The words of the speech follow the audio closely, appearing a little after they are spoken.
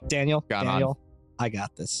Daniel, gone on. I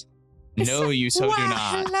got this. No, you so do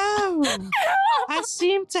not. Hello. I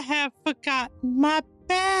seem to have forgotten my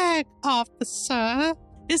bag, officer.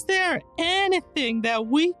 Is there anything that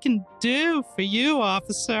we can do for you,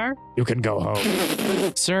 officer? You can go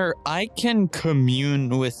home. Sir, I can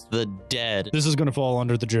commune with the dead. This is going to fall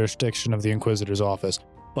under the jurisdiction of the Inquisitor's office.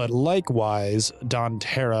 But likewise, Don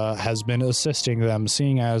Terra has been assisting them,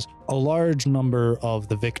 seeing as a large number of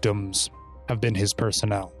the victims have been his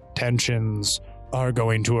personnel. Tensions are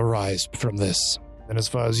going to arise from this. And as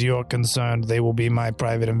far as you're concerned, they will be my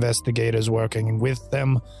private investigators working with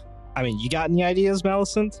them. I mean, you got any ideas,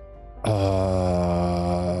 Millicent?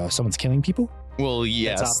 Someone's killing people? Well,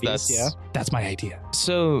 yes, obvious, yeah. That's my idea.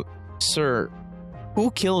 So, sir,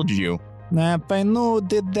 who killed you? If I knew who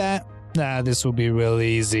did that, this would be real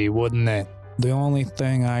easy, wouldn't it? The only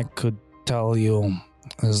thing I could tell you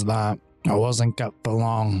is that I wasn't kept for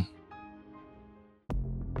long.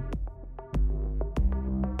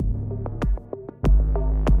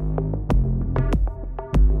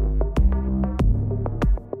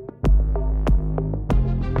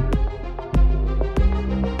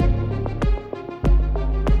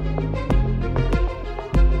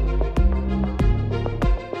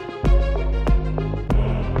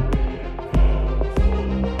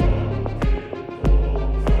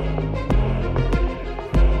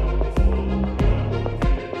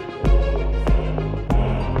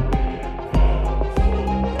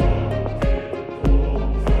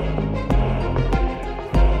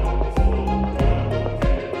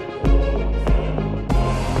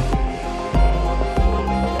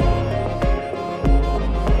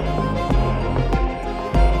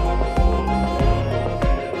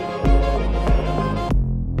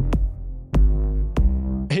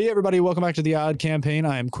 Everybody, welcome back to the Odd Campaign.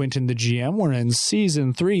 I am Quentin, the GM. We're in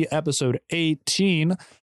Season 3, Episode 18.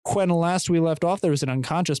 When last we left off, there was an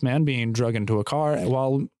unconscious man being drugged into a car,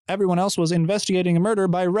 while everyone else was investigating a murder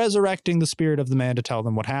by resurrecting the spirit of the man to tell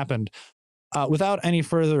them what happened. Without any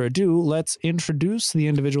further ado, let's introduce the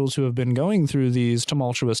individuals who have been going through these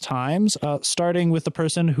tumultuous times, starting with the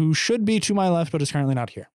person who should be to my left but is currently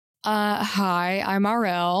not here. Hi, I'm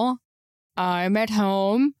RL. I'm at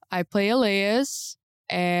home. I play Elias.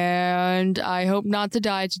 And I hope not to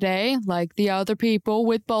die today, like the other people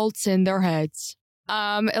with bolts in their heads.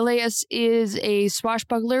 Elias is a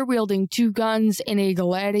swashbuckler wielding 2 guns and a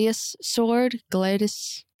gladius sword.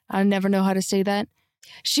 Gladius? I never know how to say that.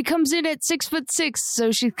 She comes in at 6'6",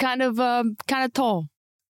 so she's kind of tall.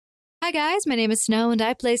 Hi guys, my name is Snow and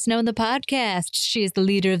I play Snow in the podcast. She is the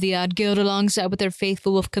leader of the Odd Guild alongside with her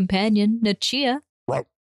faithful wolf companion, Nachia.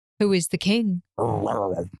 Who is the king?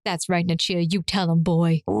 That's right, Nachia. You tell him,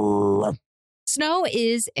 boy. Snow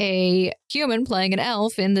is a human playing an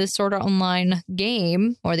elf in this sort of online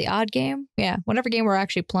game, or the Odd game. Yeah, whatever game we're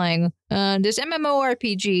actually playing. This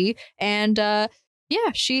MMORPG. And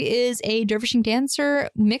she is a dervishing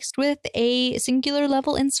dancer mixed with a singular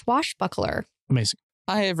level in swashbuckler. Amazing.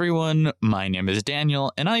 Hi, everyone. My name is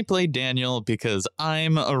Daniel, and I play Daniel because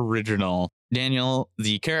I'm original. Daniel,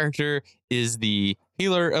 the character, is the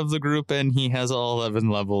healer of the group, and he has all 11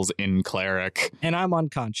 levels in Cleric. And I'm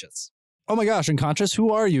unconscious. Oh my gosh, Unconscious,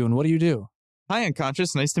 who are you and what do you do? Hi,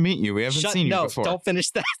 Unconscious. Nice to meet you. We haven't seen you before. Don't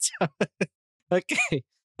finish that. Okay.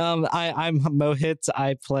 I'm Mohit.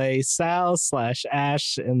 I play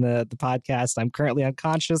Sal/Ash in the podcast. I'm currently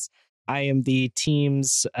unconscious. I am the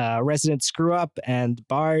team's resident screw-up and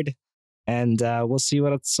bard, and we'll see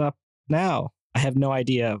what's up now. I have no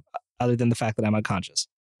idea other than the fact that I'm unconscious.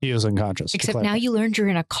 He is unconscious. Except now you learned you're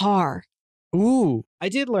in a car. Ooh. I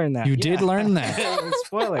did learn that. You did learn that.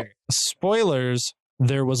 Spoiler. Spoilers,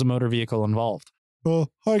 there was a motor vehicle involved.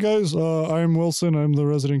 Hi guys, I'm Wilson. I'm the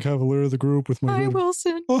resident cavalier of the group with my... Hi,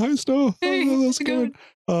 Wilson. Oh, hi, Snow. Hey, that's good.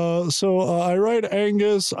 I ride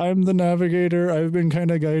Angus. I'm the navigator. I've been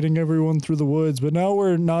kind of guiding everyone through the woods, but now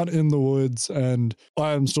we're not in the woods, and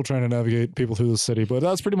I'm still trying to navigate people through the city, but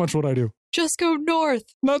that's pretty much what I do. Just go north.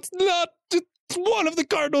 That's not one of the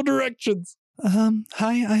cardinal directions.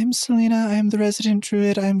 Hi, I'm Selena. I'm the resident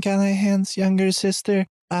druid. I'm Galahad's younger sister.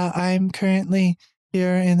 I'm currently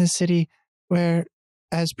here in the city where,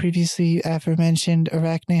 as previously aforementioned,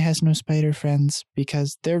 Arachne has no spider friends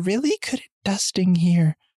because they're really good at dusting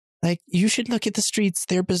here. Like, you should look at the streets.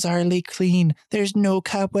 They're bizarrely clean. There's no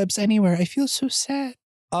cobwebs anywhere. I feel so sad.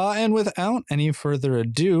 And without any further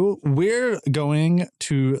ado, we're going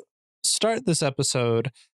to start this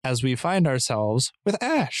episode as we find ourselves with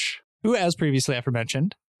Ash, who, as previously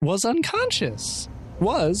aforementioned, was unconscious.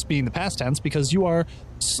 Was being the past tense because you are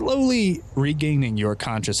slowly regaining your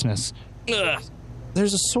consciousness.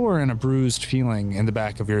 there's a sore and a bruised feeling in the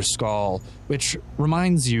back of your skull, which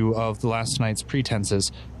reminds you of the last night's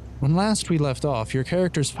pretenses. When last we left off, your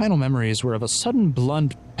character's final memories were of a sudden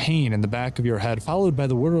blunt pain in the back of your head, followed by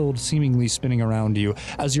the world seemingly spinning around you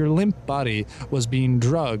as your limp body was being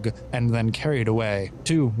drugged and then carried away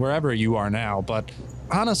to wherever you are now. But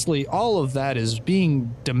honestly, all of that is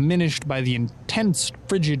being diminished by the intense,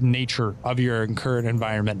 frigid nature of your current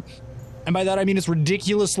environment. And by that, I mean it's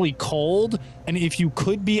ridiculously cold, and if you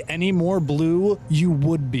could be any more blue, you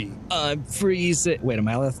would be. I'm freezing. Wait, am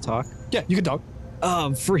I allowed to talk? Yeah, you can talk. Oh,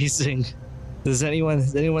 I'm freezing. Is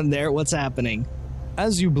anyone there? What's happening?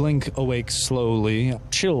 As you blink awake slowly,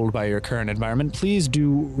 chilled by your current environment, please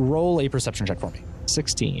do roll a perception check for me.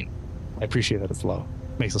 16. I appreciate that it's low.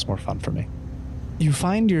 Makes this more fun for me. You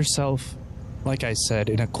find yourself, like I said,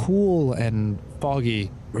 in a cool and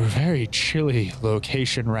foggy, very chilly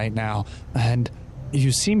location right now, and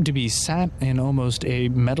you seem to be sat in almost a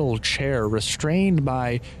metal chair, restrained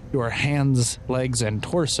by your hands, legs, and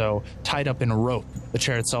torso, tied up in a rope. The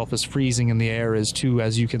chair itself is freezing in the air as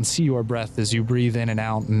you can see your breath as you breathe in and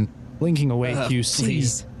out, and blinking awake, you see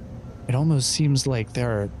it almost seems like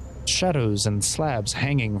there are shadows and slabs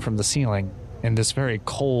hanging from the ceiling in this very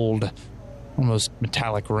cold, almost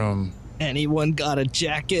metallic room. Anyone got a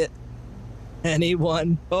jacket?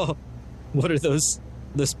 Anyone? Oh, what are those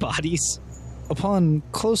bodies? Upon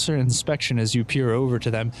closer inspection as you peer over to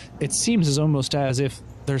them, it seems almost as if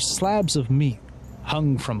they're slabs of meat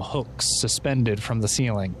hung from hooks suspended from the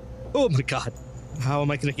ceiling. Oh my god. How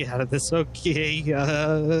am I going to get out of this? Okay.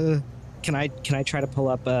 Can I try to pull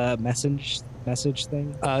up a message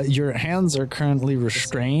thing? Your hands are currently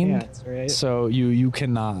restrained, Yeah, that's right. so you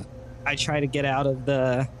cannot. I try to get out of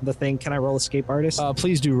the thing. Can I roll escape artist?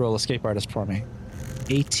 Please do roll escape artist for me.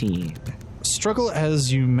 18. Struggle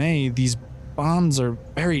as you may, these bonds are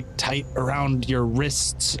very tight around your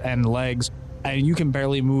wrists and legs, and you can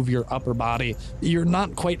barely move your upper body. You're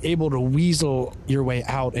not quite able to weasel your way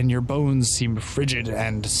out, and your bones seem frigid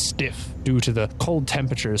and stiff due to the cold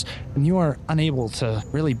temperatures, and you are unable to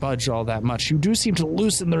really budge all that much. You do seem to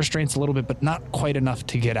loosen the restraints a little bit, but not quite enough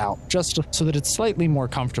to get out, just so that it's slightly more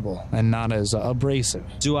comfortable and not as abrasive.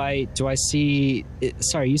 Do I see...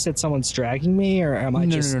 Sorry, you said someone's dragging me, or am I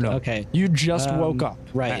just... No. Okay. You just woke up.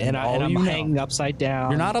 Right, and I'm hanging upside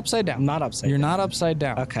down. You're not upside down. I'm not upside down. You're not upside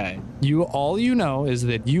down. Okay. All you know is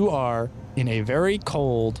that you are in a very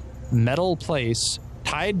cold metal place,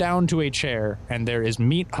 tied down to a chair, and there is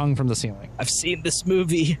meat hung from the ceiling. I've seen this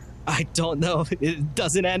movie. I don't know. It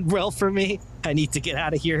doesn't end well for me. I need to get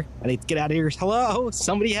out of here. Hello?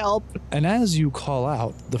 Somebody help. And as you call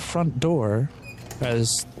out, the front door,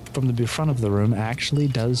 as from the front of the room, actually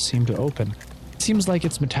does seem to open. It seems like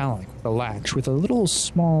it's metallic, a latch with a little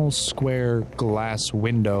small square glass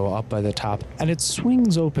window up by the top, and it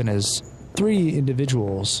swings open as 3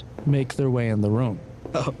 individuals make their way in the room.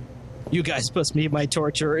 Oh, you guys must be my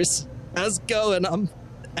torturers. How's it going? I'm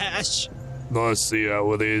Ash. I see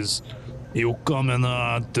how it is. You come in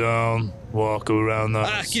down, walk around the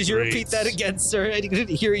streets. Could you repeat that again, sir? I didn't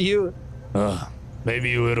hear you. Maybe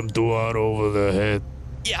you hit him too hard over the head.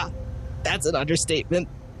 Yeah, that's an understatement.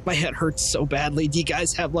 My head hurts so badly. Do you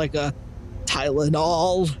guys have like a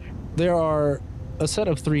Tylenol? There are a set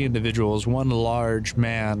of 3 individuals, one large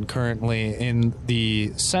man currently in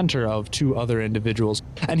the center of 2 other individuals,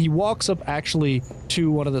 and he walks up actually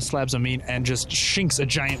to one of the slabs of meat and just shinks a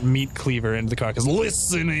giant meat cleaver into the carcass.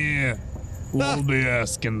 Listen here. We'll be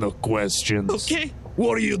asking the questions. Okay.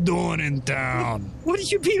 What are you doing in town? What do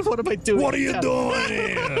you mean, what am I doing? What are you doing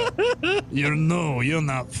here? You're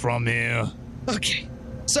not from here. Okay,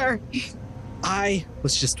 sir, I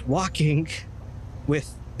was just walking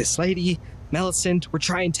with this lady, Millicent. We're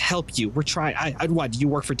trying to help you. We're trying. What? Do you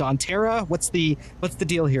work for Don Terra? What's the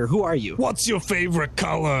deal here? Who are you? What's your favorite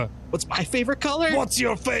color? What's my favorite color? What's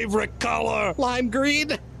your favorite color? Lime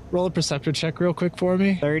green. Roll a perception check real quick for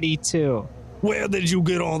me. 32. Where did you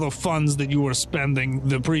get all the funds that you were spending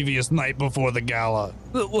the previous night before the gala?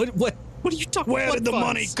 What are you talking about? Where did the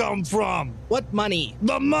money come from? What money?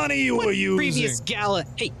 The money you were using. Previous gala.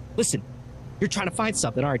 Hey, listen. You're trying to find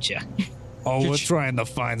something, aren't you? Oh, we're trying to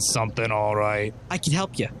find something, all right. I can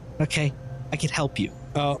help you, okay? I can help you.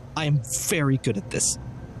 I am very good at this.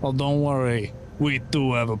 Well, don't worry. We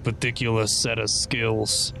do have a particular set of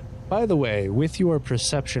skills. By the way, with your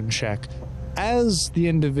perception check, as the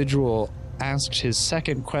individual asked his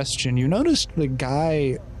second question, you noticed the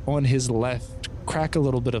guy on his left crack a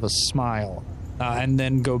little bit of a smile and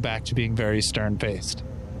then go back to being very stern-faced.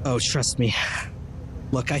 Oh, trust me.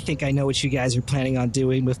 Look, I think I know what you guys are planning on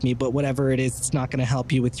doing with me, but whatever it is, it's not going to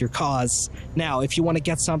help you with your cause. Now, if you want to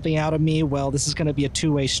get something out of me, well, this is going to be a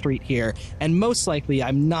two-way street here. And most likely,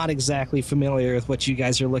 I'm not exactly familiar with what you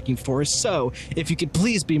guys are looking for. So, if you could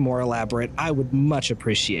please be more elaborate, I would much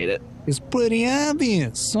appreciate it. It's pretty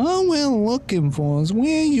obvious. All we're looking for is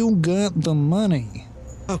where you got the money.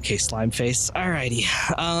 Okay, slime face.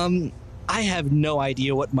 Alrighty. I have no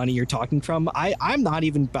idea what money you're talking from. I'm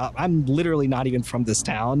literally not even from this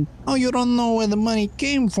town. Oh, you don't know where the money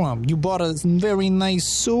came from. You bought a very nice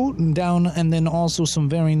suit and then also some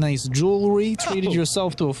very nice jewelry. Treated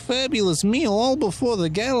yourself to a fabulous meal all before the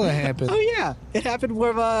gala happened. Oh, yeah. It happened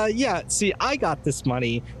with, see, I got this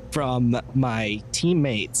money from my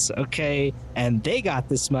teammates, okay? And they got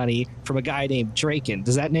this money from a guy named Draken.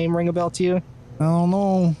 Does that name ring a bell to you? I don't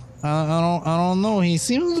know. I don't know. He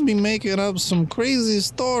seems to be making up some crazy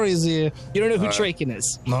stories here. You don't know who Draken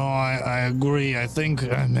is? No, I agree. I think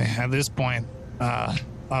at this point, all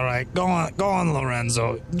right, go on,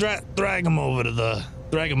 Lorenzo. Drag him over to the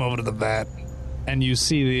vat. And you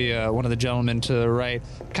see the one of the gentlemen to the right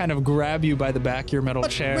kind of grab you by the back of your metal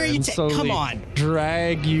chair where are you and slowly come on.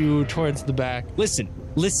 drag you towards the back. Listen.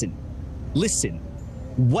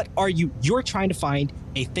 What are you? You're trying to find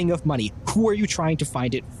a thing of money. Who are you trying to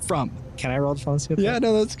find it from? Can I roll the phone? Yeah,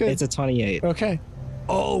 no, that's good. It's a 28. Okay.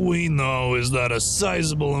 All we know is that a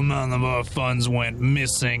sizable amount of our funds went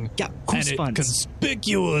missing. Yeah, and whose it funds?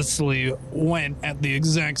 conspicuously went at the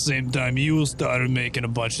exact same time you started making a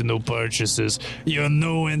bunch of new purchases. You're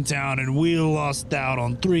new in town, and we lost out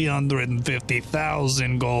on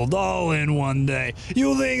 350,000 gold all in one day.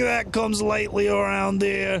 You think that comes lately around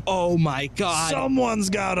here? Oh my God. Someone's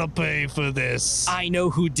gotta pay for this. I know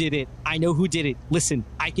who did it. Listen,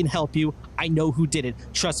 I can help you. I know who did it.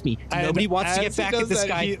 Trust me. Nobody wants to get back at this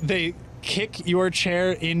guy. They kick your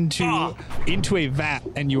chair into a vat,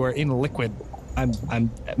 and you are in liquid.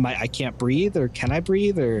 I can't breathe, or can I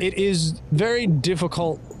breathe? Or it is very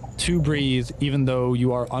difficult to breathe, even though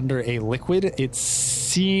you are under a liquid. It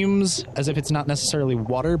seems as if it's not necessarily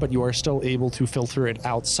water, but you are still able to filter it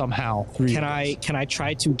out somehow. Can I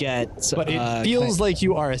try to get? But it feels like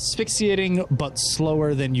you are asphyxiating, but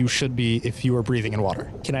slower than you should be if you were breathing in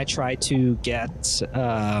water. Can I try to get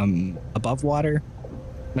above water?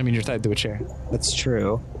 I mean, you're tied to a chair. That's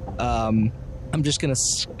true. I'm just gonna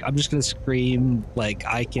scream like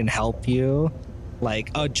I can help you,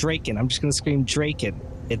 like Draken. I'm just gonna scream Draken.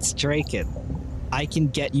 It's Draken. I can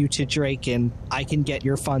get you to Draken. I can get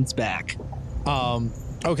your funds back.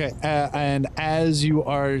 Okay, and as you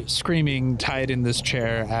are screaming, tied in this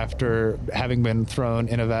chair after having been thrown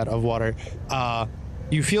in a vat of water,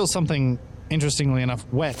 you feel something, interestingly enough,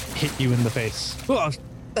 wet hit you in the face. Oh, what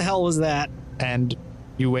the hell was that? And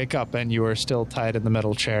you wake up and you are still tied in the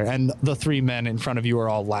metal chair, and the three men in front of you are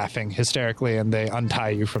all laughing hysterically, and they untie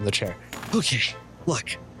you from the chair. Okay,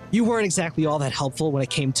 look, you weren't exactly all that helpful when it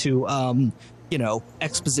came to,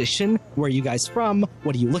 exposition. Where are you guys from?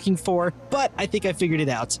 What are you looking for? But I think I figured it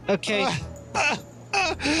out. Okay.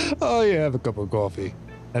 Oh, yeah, have a cup of coffee.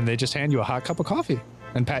 And they just hand you a hot cup of coffee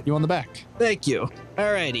and pat you on the back. Thank you.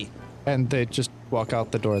 Alrighty. And they just walk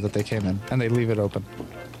out the door that they came in, and they leave it open.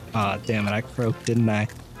 Aw, damn it, I croaked, didn't I?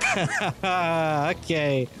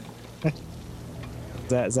 Okay.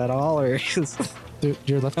 Is that all, or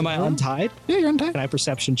You're left. am I untied? Yeah, you're untied. Can I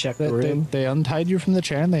perception check the room? They untied you from the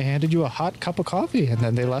chair, and they handed you a hot cup of coffee, and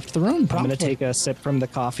then they left the room. I'm going to take a sip from the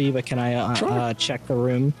coffee, but can I Sure. check the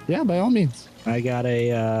room? Yeah, by all means. I got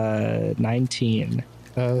a 19.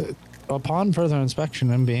 Upon further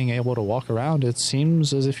inspection and being able to walk around, it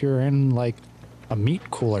seems as if you're in, like, a meat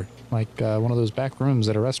cooler. Like one of those back rooms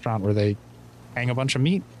at a restaurant where they hang a bunch of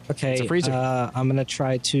meat. Okay, It's a freezer. I'm going to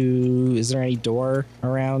try to... Is there any door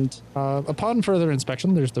around? Upon further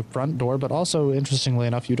inspection, there's the front door, but also, interestingly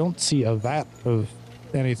enough, you don't see a vat of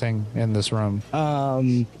anything in this room.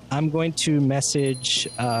 I'm going to message...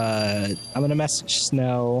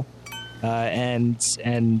 Snow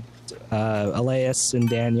and Elias and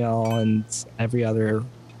Daniel and every other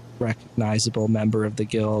recognizable member of the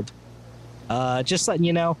guild. Just letting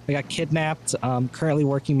you know, I got kidnapped. I'm currently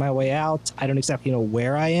working my way out. I don't exactly know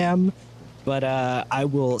where I am, but I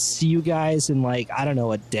will see you guys in, like, I don't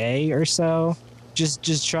know, a day or so.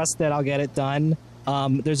 Just trust that I'll get it done.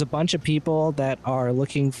 There's a bunch of people that are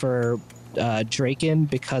looking for Draken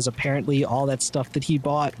because apparently all that stuff that he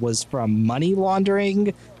bought was from money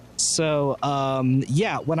laundering. So,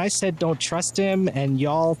 yeah, when I said don't trust him and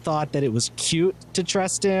y'all thought that it was cute to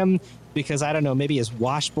trust him because, I don't know, maybe his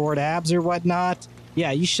washboard abs or whatnot,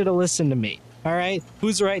 yeah, you should have listened to me. All right?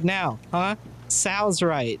 Who's right now? Huh? Sal's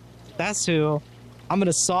right. That's who. I'm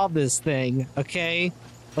gonna solve this thing, okay?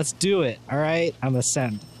 Let's do it, all right? I'm gonna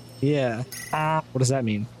send. Yeah. What does that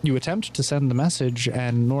mean? You attempt to send the message,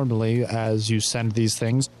 and normally, as you send these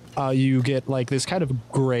things, you get like this kind of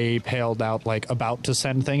gray, paled out, like about to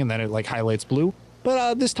send thing, and then it like highlights blue.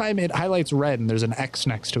 But this time it highlights red, and there's an X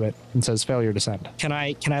next to it and says failure to send. Can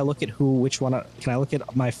I look at can I look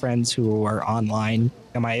at my friends who are online?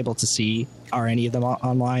 Am I able to see, are any of them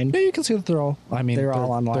online? Yeah, you can see that they're all, They're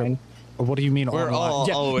all online. What do you mean We're online?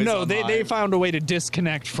 all always no, online. they found a way to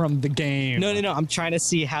disconnect from the game. No. I'm trying to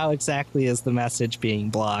see how exactly is the message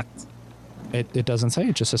being blocked. It doesn't say.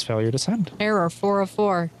 It just says failure to send. Error 4 of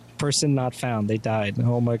 4. Person not found. They died.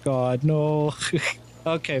 Oh my god, no.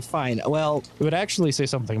 Okay, fine. Well, It would actually say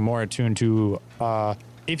something more attuned to,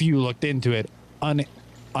 if you looked into it,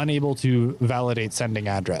 unable to validate sending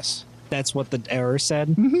address. that's what the error said.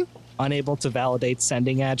 Mm-hmm. Unable to validate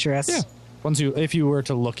sending address. Yeah. If you were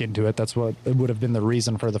to look into it, that's what it would have been the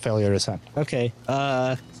reason for the failure to send. Okay.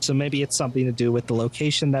 So maybe it's something to do with the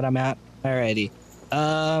location that I'm at. Alrighty.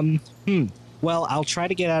 Well, I'll try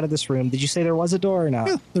to get out of this room. Did you say there was a door or not?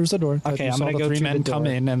 Yeah, there's a door. Okay, You I'm saw gonna the go three through men the come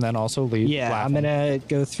door. in and then also leave. Yeah, I'm laughing. gonna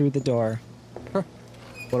go through the door. Sure.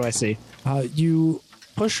 What do I see? You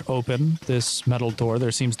push open this metal door.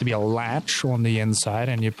 There seems to be a latch on the inside,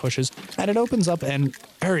 and you pushes, and it opens up, and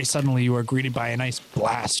very suddenly you are greeted by a nice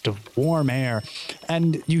blast of warm air,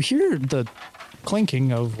 and you hear the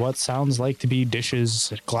clinking of what sounds like to be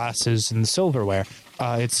dishes, glasses, and silverware.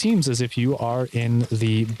 It seems as if you are in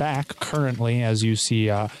the back currently, as you see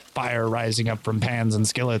fire rising up from pans and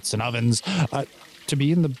skillets and ovens. To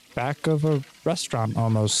be in the back of a restaurant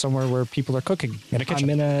almost, somewhere where people are cooking in a kitchen.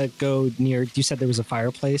 I'm gonna go near. You said there was a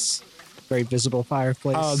fireplace, very visible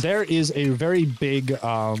fireplace. There is a very big,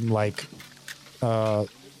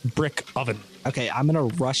 brick oven. Okay, I'm gonna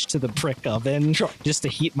rush to the brick oven just to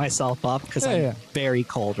heat myself up because I'm very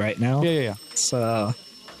cold right now. Yeah. So,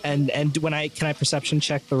 and can I perception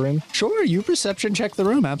check the room? Sure, you perception check the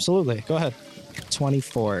room. Absolutely. Go ahead.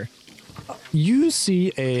 24. You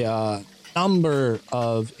see a number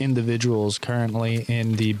of individuals currently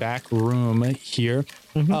in the back room here.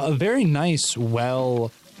 A very nice,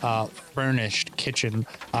 well furnished kitchen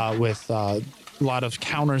with a lot of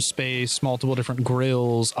counter space, multiple different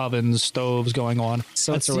grills, ovens, stoves going on.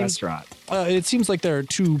 So it's a restaurant. It seems like there are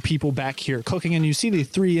two people back here cooking, and you see the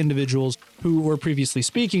three individuals who were previously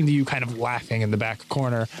speaking to you kind of laughing in the back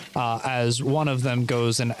corner as one of them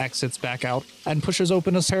goes and exits back out and pushes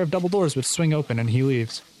open a pair of double doors which swing open, and he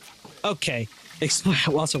leaves. Okay.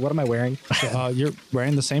 Also, what am I wearing? You're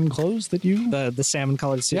wearing the same clothes that you... The salmon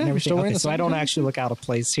colored suit Yeah, and you're everything. still wearing Okay, the so I salmon don't colored actually look out of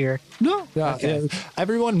place here. No. Yeah, Okay.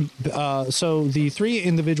 Everyone... so the three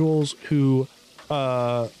individuals who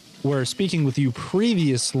were speaking with you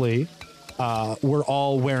previously were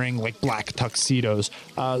all wearing like black tuxedos.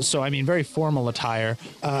 So, I mean, very formal attire.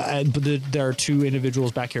 But there are two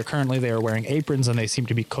individuals back here currently. They are wearing aprons and they seem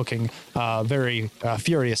to be cooking very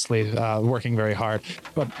furiously, working very hard.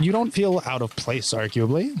 But you don't feel out of place,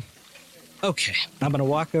 arguably. Okay, I'm gonna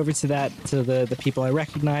walk over to the people I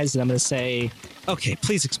recognize, and I'm gonna say, "Okay,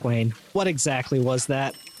 please explain what exactly was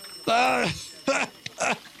that."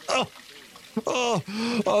 Oh,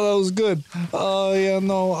 that was good. Yeah,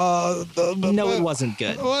 no. No, it wasn't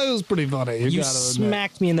good. Well, it was pretty funny. You gotta admit.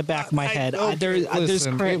 smacked me in the back of my head. There's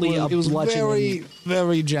Listen, currently it was a bludgeon. very,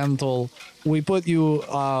 very gentle. We put you.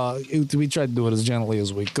 We tried to do it as gently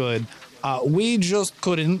as we could. We just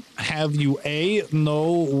couldn't have you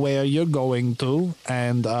know where you're going to,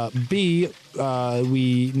 and B,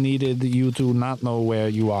 we needed you to not know where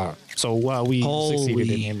you are. So we succeeded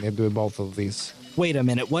in doing both of these. Wait a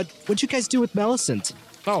minute. What'd you guys do with Millicent?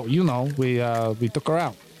 Oh, we took her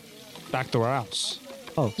out back to her house.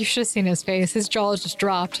 You should have seen his face. His jaw just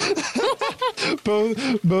dropped. Both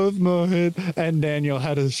Mohit and Daniel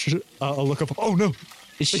had a look of, oh no.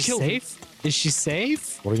 Is she killed safe? Is she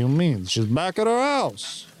safe? What do you mean? She's back at her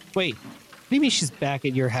house. Wait, what do you mean she's back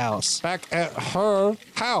at your house? Back at her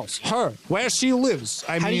house. Where she lives.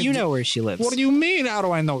 How do you know where she lives? What do you mean? How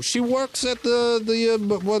do I know? She works at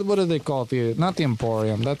the what do they call it? Not the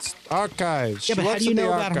Emporium. That's Archives. Yeah, She but how works do you at the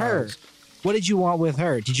know about her? Archives. What did you want with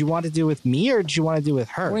her? Did you want to do with me or did you want to do with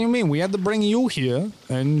her? What do you mean? We had to bring you here,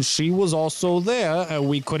 and she was also there, and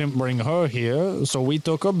we couldn't bring her here, so we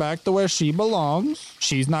took her back to where she belongs.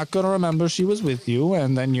 She's not going to remember she was with you,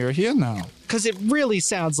 and then you're here now. Because it really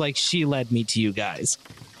sounds like she led me to you guys.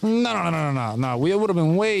 No. It would have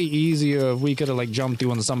been way easier if we could have, like, jumped you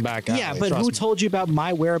into some back alley. Yeah, but Trust who me. told you about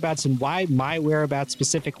my whereabouts and why my whereabouts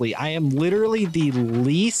specifically? I am literally the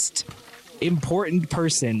least important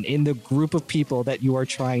person in the group of people that you are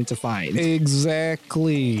trying to find.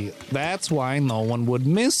 Exactly. That's why no one would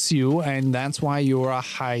miss you, and that's why you're a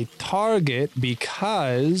high target,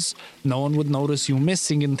 because no one would notice you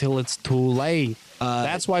missing until it's too late.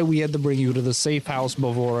 That's why we had to bring you to the safe house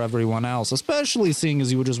before everyone else, especially seeing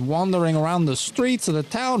as you were just wandering around the streets of the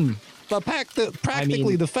town,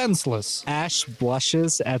 practically defenseless. Ash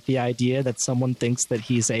blushes at the idea that someone thinks that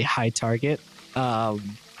he's a high target.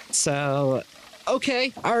 So,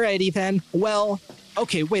 okay, alrighty then. Well,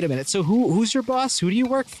 okay, wait a minute. So who's your boss? Who do you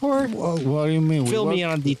work for? What do you mean? Fill me in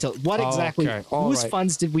on detail. What exactly, whose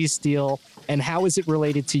funds did we steal, and how is it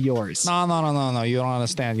related to yours? No. You don't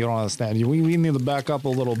understand. We need to back up a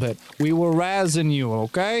little bit. We were razzing you,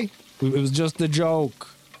 okay? It was just a joke.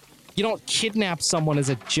 You don't kidnap someone as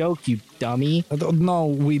a joke, you dummy. No,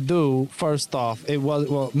 we do. First off,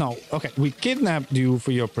 we kidnapped you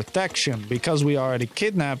for your protection. Because we already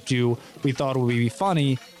kidnapped you, we thought it would be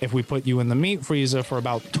funny if we put you in the meat freezer for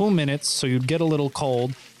about 2 minutes so you'd get a little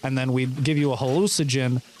cold, and then we'd give you a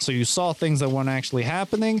hallucinogen so you saw things that weren't actually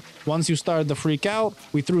happening. Once you started to freak out,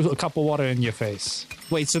 we threw a cup of water in your face.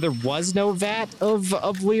 Wait, so there was no vat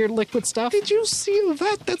of weird liquid stuff? Did you see the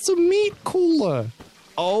vat? That's a meat cooler.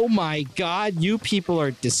 Oh my God, you people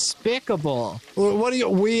are despicable. What are you?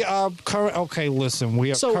 We are current. Okay, listen.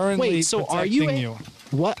 We are currently protecting you.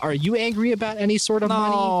 What, are you angry about any sort of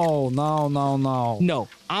money? No. No,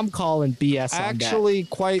 I'm calling BS on that. Actually,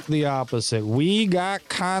 quite the opposite. We got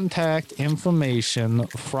contact information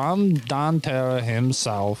from Don Terra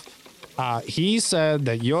himself. He said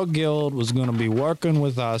that your guild was going to be working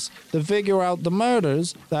with us to figure out the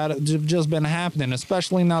murders that have just been happening,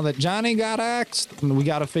 especially now that Johnny got axed. We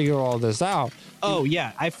got to figure all this out. Oh,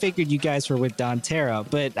 yeah. I figured you guys were with Don Terra,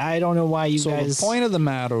 but I don't know why you guys... So the point of the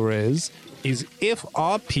matter is if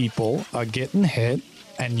our people are getting hit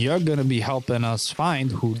and you're going to be helping us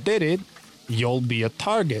find who did it, you'll be a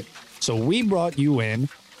target. So we brought you in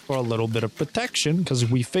for a little bit of protection because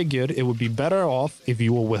we figured it would be better off if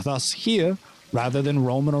you were with us here rather than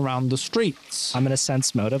roaming around the streets. I'm going to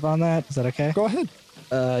sense motive on that. Is that okay? Go ahead.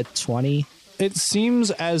 20. It seems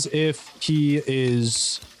as if he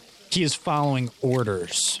is following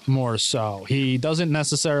orders more so. He doesn't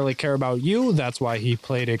necessarily care about you. That's why he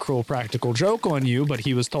played a cruel practical joke on you, but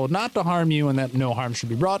he was told not to harm you and that no harm should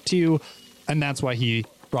be brought to you, and that's why he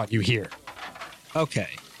brought you here. Okay.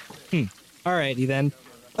 Alrighty then.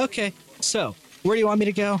 Okay, so where do you want me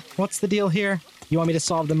to go? What's the deal here? You want me to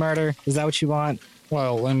solve the murder? Is that what you want?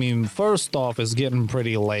 Well, I mean, first off, it's getting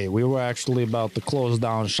pretty late. We were actually about to close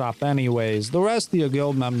down shop anyways. The rest of your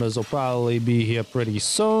guild members will probably be here pretty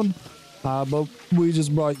soon. But we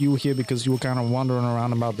just brought you here because you were kind of wandering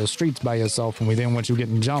around about the streets by yourself and we didn't want you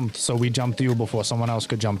getting jumped. So we jumped you before someone else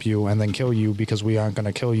could jump you and then kill you because we aren't going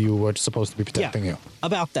to kill you. We're supposed to be protecting you.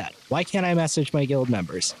 About that. Why can't I message my guild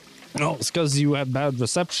members? No, it's because you had bad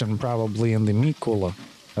reception probably in the meat cooler.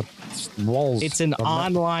 Walls. It's an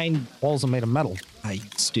online... Walls are made of metal. You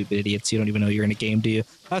stupid idiots. You don't even know you're in a game, do you?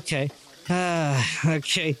 Okay.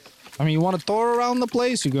 Okay. I mean, you want to tour around the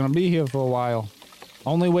place? You're going to be here for a while.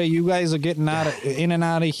 Only way you guys are getting in and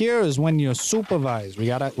out of here is when you're supervised.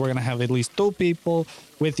 We're going to have at least 2 people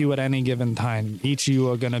with you at any given time. Each of you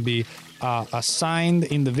are going to be assigned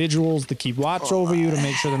individuals to keep watch over you to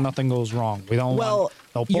make sure that nothing goes wrong. We don't want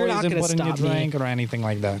no poison put in your drink or anything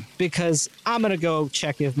like that. Because I'm going to go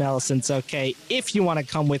check if Millicent's okay. If you want to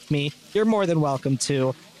come with me, you're more than welcome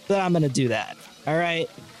to. But I'm going to do that. All right?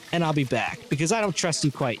 And I'll be back because I don't trust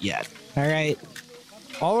you quite yet. All right?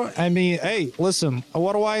 I mean, hey, listen,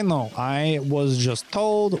 what do I know? I was just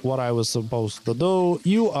told what I was supposed to do.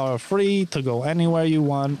 You are free to go anywhere you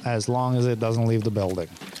want as long as it doesn't leave the building.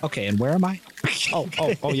 Okay, and where am I?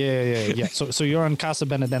 Yeah. So you're in Casa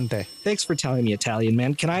Benedente. Thanks for telling me Italian,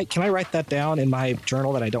 man. Can I write that down in my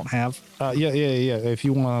journal that I don't have? Yeah. If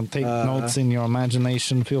you want to take notes in your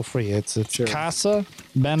imagination, feel free. It's sure. Casa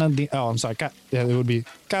Benedine. Oh, I'm sorry. It would be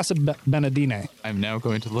Casa Benedine. I'm now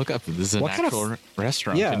going to look up if this is an actual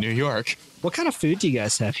restaurant in New York. What kind of food do you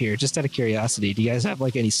guys have here? Just out of curiosity, do you guys have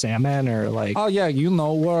like any salmon or like? Oh yeah,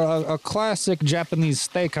 we're a classic Japanese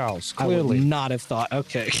steakhouse. Clearly, I would not have thought.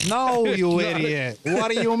 Okay. No, you idiot. What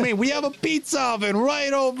do you mean? We have a pizza oven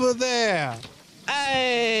right over there.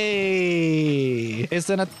 Hey, it's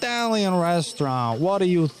an Italian restaurant. What do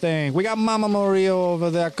you think? We got Mama Maria over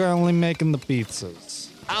there currently making the pizzas.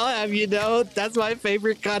 I'll have you know, that's my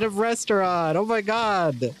favorite kind of restaurant. Oh my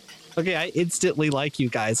God. Okay, I instantly like you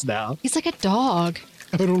guys now. He's like a dog.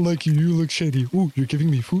 I don't like you. You look shady. Ooh, you're giving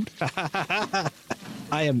me food?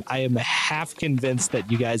 I am half convinced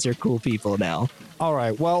that you guys are cool people now. All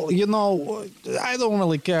right. Well, I don't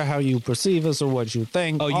really care how you perceive us or what you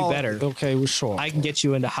think. Oh, you better. Okay, well, sure. I can get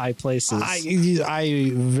you into high places.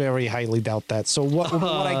 I very highly doubt that. So what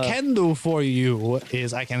I can do for you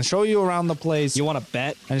is I can show you around the place. You want to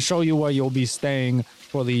bet? And show you where you'll be staying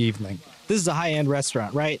for the evening. This is a high-end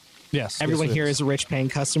restaurant, right? Yes. Everyone here is a rich paying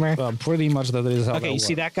customer. Pretty much that is how. Okay, you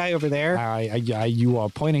see that guy over there? You are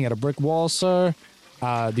pointing at a brick wall, sir.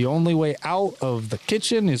 The only way out of the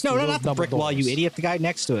kitchen is no, not the brick wall, you idiot. The guy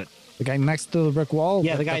next to it. The guy next to the brick wall?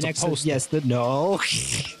 Yeah, the guy next to it. Yes, no.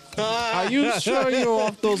 Are you sure you're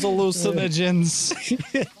off those hallucinogens?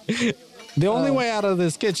 The only way out of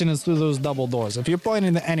this kitchen is through those double doors. If you're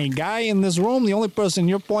pointing to any guy in this room, the only person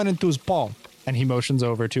you're pointing to is Paul. And he motions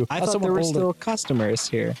over to... I thought there were still customers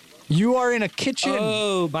here. You are in a kitchen.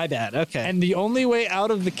 Oh, my bad. Okay. And the only way out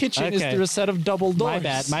of the kitchen is through a set of double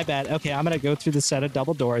doors. My bad. Okay, I'm going to go through the set of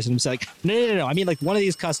double doors and I'm like, no. I mean, like one of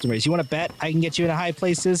these customers. You want to bet I can get you into high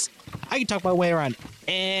places? I can talk my way around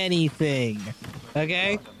anything.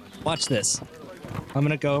 Okay? Watch this. I'm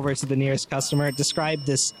going to go over to the nearest customer. Describe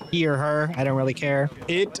this he or her. I don't really care.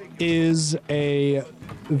 It is a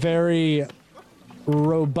very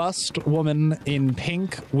robust woman in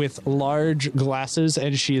pink with large glasses,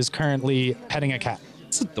 and she is currently petting a cat.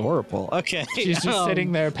 It's adorable. Okay. She's just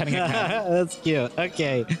sitting there petting a cat. That's cute.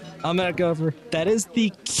 Okay. I'm going to go over. That is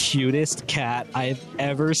the cutest cat I've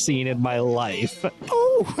ever seen in my life.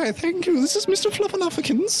 Oh, thank you. This is Mr.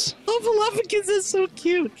 Fluffaluffikins. Fluffaluffikins is so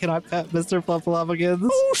cute. Can I pet Mr. Fluffaluffikins?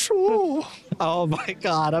 Oh, sure. Oh my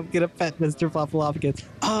God. I'm going to pet Mr. Fluffaluffikins.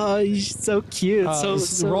 Oh, he's so cute. So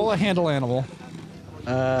roll a handle animal. Do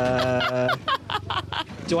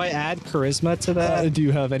I add charisma to that? Do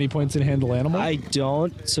you have any points in handle animal? I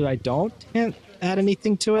don't, so I don't add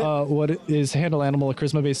anything to it. What is handle animal, a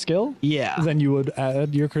charisma based skill? Yeah. Then you would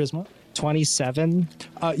add your charisma. 27.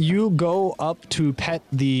 You go up to pet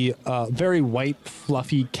the very white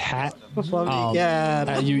fluffy cat. Fluffy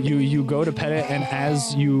cat. You go to pet it, and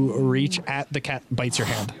as you reach at the cat, bites your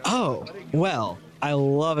hand. Oh, well. I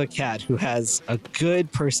love a cat who has a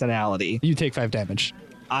good personality. You take 5 damage.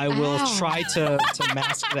 I will try to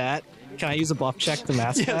mask that. Can I use a bluff check to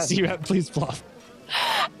mask that? Yes, you have. Please bluff.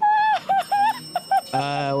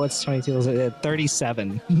 What's 22?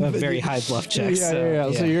 37. A very high bluff check.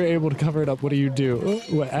 Yeah. So you're able to cover it up. What do you do?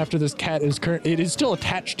 After this cat is it is still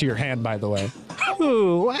attached to your hand, by the way.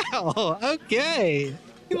 Ooh, wow. Okay.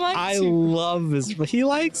 I love this. He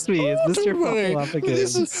likes me. It's Mr. Fluffaluffikins.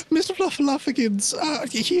 This is Mr. Fluffaluffikins.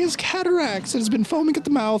 He has cataracts and has been foaming at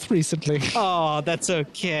the mouth recently. Oh, that's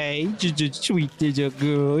okay. Sweet little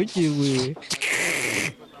girl.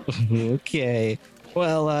 Okay.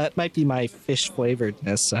 Well, it might be my fish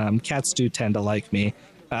flavoredness. Cats do tend to like me.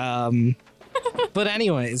 But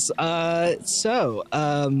anyways,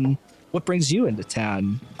 what brings you into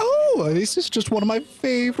town? Oh, this is just one of my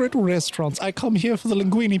favorite restaurants. I come here for the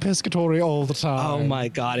linguine pescatori all the time. Oh my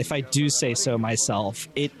God, if I do say so myself,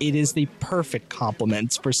 it is the perfect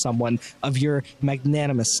compliment for someone of your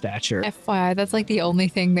magnanimous stature. FYI, that's like the only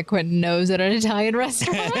thing that Quentin knows at an Italian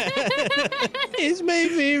restaurant. It's my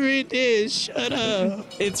favorite dish. Shut up.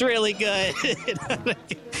 It's really good.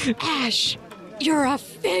 Ash, you're a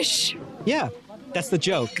fish. Yeah. That's the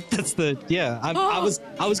joke.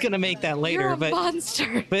 I was gonna make that later, You're a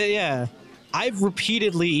monster. But yeah, I've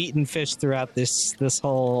repeatedly eaten fish throughout this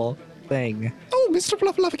whole thing. Oh, Mr.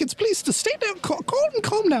 Fluffaluffikins, please stay down.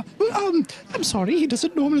 Calm now. I'm sorry, he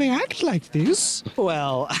doesn't normally act like this.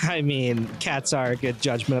 Well, I mean, cats are a good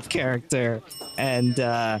judgment of character, and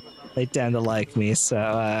they tend to like me. So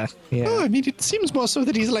yeah. Oh, I mean, it seems more so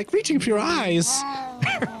that he's like reaching for your eyes.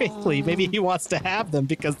 Really? Maybe he wants to have them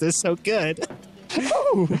because they're so good.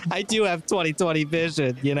 Oh. I do have 20/20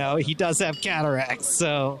 vision, he does have cataracts,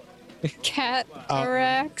 so.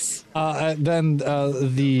 Cataracts? Then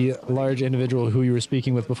the large individual who you were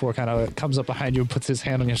speaking with before kind of comes up behind you and puts his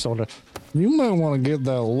hand on your shoulder. You might want to get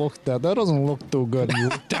that looked at. That doesn't look too good. You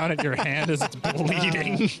look down at your hand as it's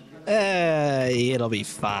bleeding. It'll be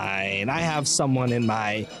fine. I have someone in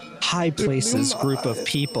my high places group of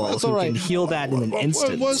people who can heal that in an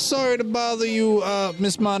instant. We're sorry to bother you,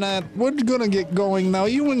 Miss Monat. We're gonna get going now.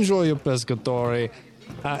 You enjoy your pescatori.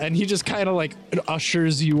 And he just kind of like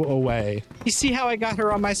ushers you away. You see how I got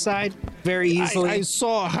her on my side very easily? I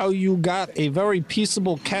saw how you got a very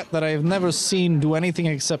peaceable cat that I have never seen do anything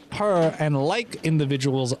except purr and, like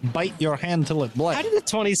individuals, bite your hand till it bled. How did the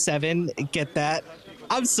 27 get that?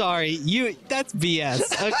 I'm sorry, that's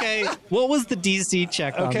BS, okay? What was the DC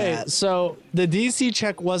check on that? Okay, so the DC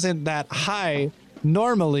check wasn't that high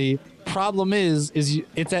normally problem is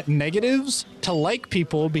it's at negatives to like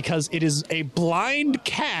people because it is a blind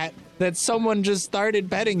cat that someone just started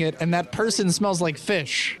petting it, and that person smells like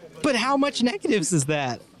fish. But how much negatives is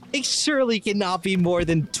that? It surely cannot be more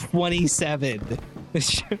than 27.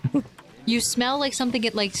 You smell like something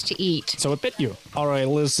it likes to eat. So it bit you. All right,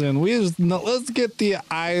 listen. Let's get the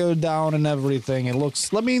eye down and everything. It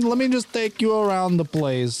looks. Let me just take you around the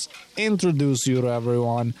place, introduce you to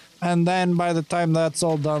everyone, and then by the time that's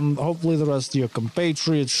all done, hopefully the rest of your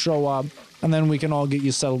compatriots show up, and then we can all get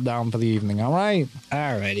you settled down for the evening. All right?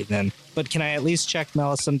 Alrighty then. But can I at least check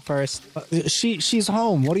Millicent first? She's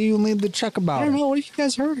home. What do you need to check about? I don't know. What if you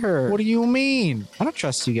guys hurt her? What do you mean? I don't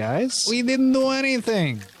trust you guys. We didn't do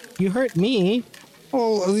anything. You hurt me.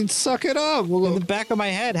 Oh, suck it up. In the back of my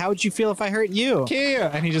head. How would you feel if I hurt you?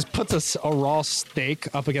 Here. And he just puts a raw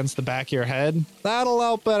steak up against the back of your head. That'll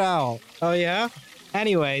help it out. Oh, yeah?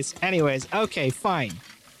 Anyways. Okay, fine.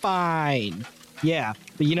 Yeah.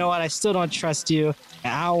 But you know what? I still don't trust you.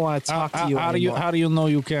 And I don't want to talk to you anymore. How do you know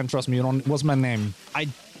you can't trust me? What's my name? I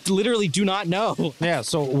literally do not know. Yeah,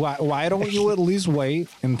 so why don't you at least wait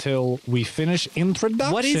until we finish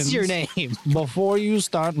introductions? What is your name? Before you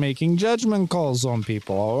start making judgment calls on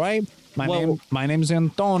people, all right? My name's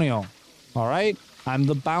Antonio, all right? I'm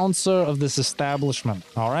the bouncer of this establishment,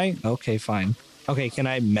 all right? Okay, fine. Okay, can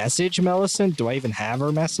I message Millicent? Do I even have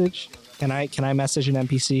her message? Can I message an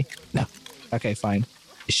NPC? No. Okay, fine.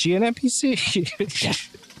 Is she an NPC?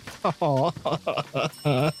 Oh.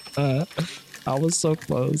 I was so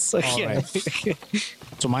close. All right.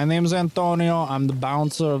 So my name's Antonio. I'm the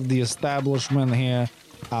bouncer of the establishment here.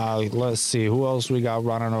 Let's see. Who else we got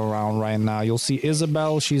running around right now? You'll see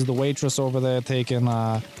Isabel. She's the waitress over there taking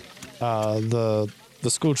the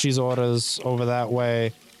Scoochie's orders over that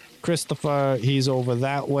way. Christopher, he's over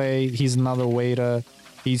that way. He's another waiter.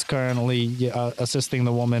 He's currently assisting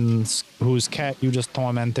the woman whose cat you just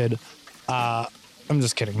tormented. I'm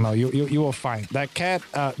just kidding. No, you were fine. That cat,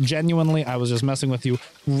 genuinely, I was just messing with you,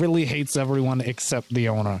 really hates everyone except the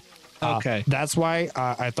owner. Okay. That's why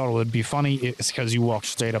I thought it would be funny. It's because you walked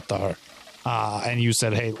straight up to her. And you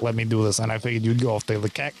said, hey, let me do this. And I figured you'd go after the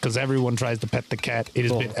cat because everyone tries to pet the cat. It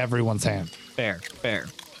has bit everyone's hand. Fair.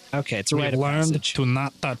 Okay, it's a We rite have of learned passage. to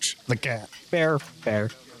not touch the cat. Fair.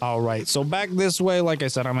 All right, so back this way, like I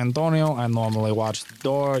said, I'm Antonio. I normally watch the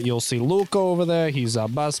door. You'll see Luca over there. He's a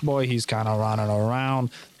busboy. He's kind of running around.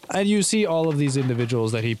 And you see all of these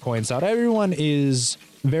individuals that he points out. Everyone is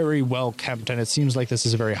very well kept, and it seems like this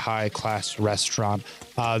is a very high-class restaurant.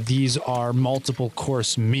 These are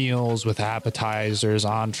multiple-course meals with appetizers,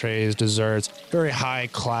 entrees, desserts, very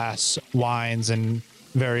high-class wines and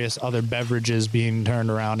various other beverages being turned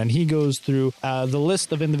around, and he goes through the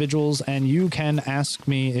list of individuals, and you can ask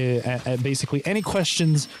me basically any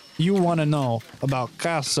questions you want to know about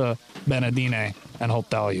Casa Benedine, and he'll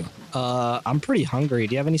tell you. I'm pretty hungry.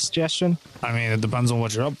 Do you have any suggestion? I mean, it depends on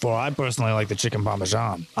what you're up for. I personally like the chicken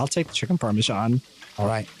parmesan. I'll take the chicken parmesan. All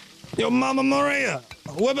right. Yo, Mama Maria,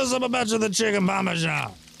 whip us up a batch of the chicken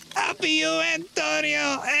parmesan. Happy you,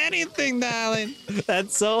 Antonio. Anything, darling.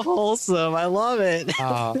 That's so wholesome. I love it.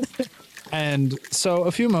 And so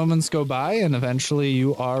a few moments go by, and eventually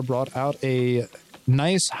you are brought out a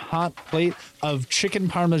nice hot plate of chicken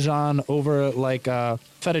parmesan over like a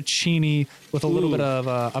fettuccine with a little bit of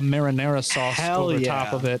a marinara sauce Hell over yeah.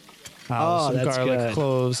 top of it. Oh, some that's garlic good.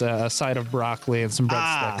 cloves, a side of broccoli, and some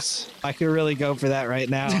breadsticks. I could really go for that right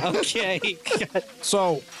now. Okay.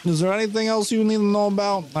 So, is there anything else you need to know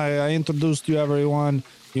about? I introduced you, everyone.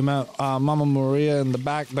 You met Mama Maria in the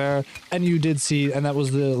back there, and you did see, and that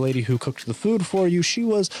was the lady who cooked the food for you. She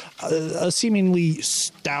was a seemingly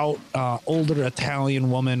stout, older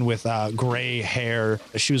Italian woman with gray hair.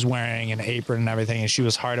 She was wearing an apron and everything, and she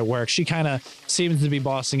was hard at work. She kind of seems to be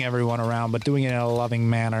bossing everyone around, but doing it in a loving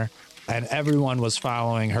manner. And everyone was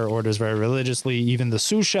following her orders very religiously. Even the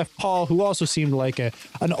sous chef, Paul, who also seemed like an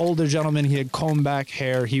older gentleman. He had combed back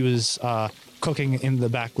hair. He was cooking in the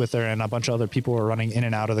back with her, and a bunch of other people were running in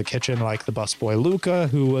and out of the kitchen, like the busboy Luca,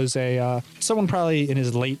 who was someone probably in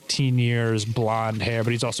his late teen years, blonde hair,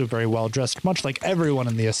 but he's also very well dressed, much like everyone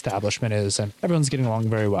in the establishment is, and everyone's getting along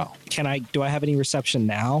very well. Do I have any reception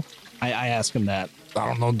now? I asked him that. I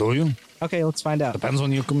don't know, do you? Okay, let's find out. Depends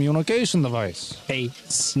on your communication device. Hey,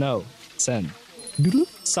 Snow, send. Doodle,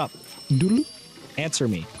 Sup? doodle, Answer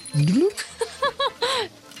me. doodle,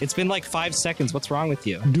 It's been like 5 seconds. What's wrong with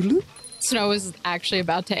you? doodle. Snow is actually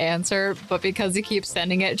about to answer, but because he keeps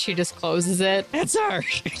sending it, she just closes it. Answer!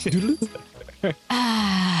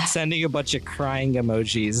 Sending a bunch of crying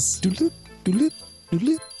emojis. Doodle, doodle,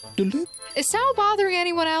 doodle, doodle. Is Sal bothering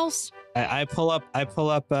anyone else? I pull up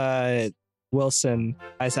Wilson.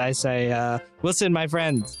 I say, Wilson, my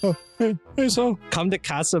friend, Oh, hey, so come to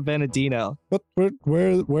Casa Benedino. what?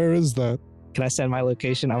 Where is that? Can I send my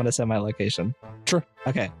location? I'm going to send my location. Sure.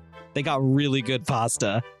 Okay. They got really good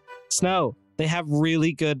pasta. Snow, they have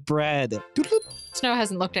really good bread. Snow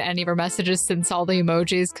hasn't looked at any of her messages since all the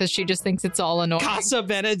emojis because she just thinks it's all annoying. Casa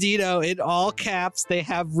Benedino, in all caps, they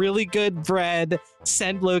have really good bread.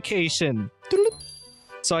 Send location.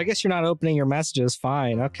 So I guess you're not opening your messages.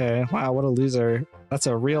 Fine. Okay. Wow, what a loser. That's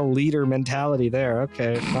a real leader mentality there.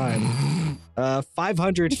 Okay, fine.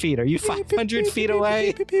 500 feet. Are you 500 feet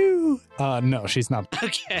away? No, she's not.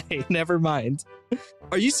 Okay, never mind.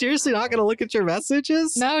 Are you seriously not going to look at your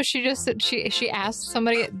messages? No, she asked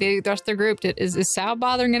somebody, the rest of the group, is Sal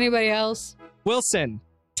bothering anybody else? Wilson,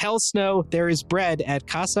 tell Snow there is bread at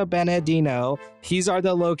Casa Benedino. These are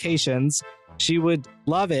the locations. She would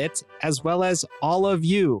love it, as well as all of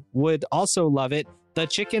you would also love it. The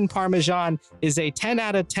chicken parmesan is a 10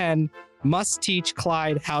 out of 10. Must teach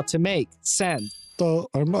Clyde how to make. Send.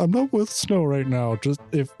 I'm not with Snow right now. Just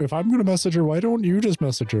if I'm gonna message her, why don't you just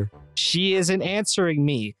message her? She isn't answering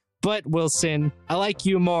me. But Wilson, I like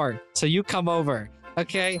you more, so you come over.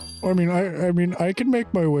 Okay? I mean, I can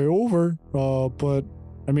make my way over. But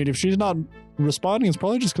I mean, if she's not responding, it's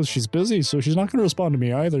probably just because she's busy. So she's not gonna respond to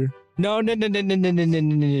me either. No.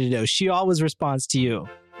 She always responds to you.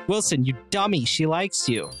 Wilson, you dummy. She likes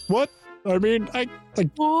you. What? I mean, I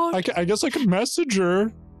guess I could message her.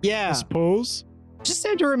 I Yeah. suppose. Just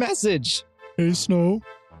send her a message. Hey, Snow,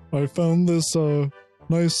 I found this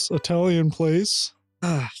nice Italian place.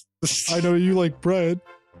 I know you like bread.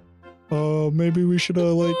 Maybe we should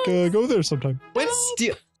go there sometime.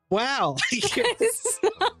 Wow.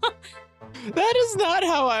 That is not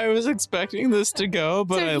how I was expecting this to go,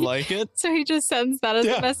 but So I he- like it. So he just sends that as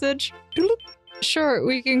Yeah. a message? Sure,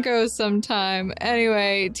 we can go sometime.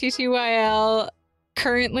 Anyway, TTYL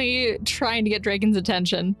currently trying to get Draken's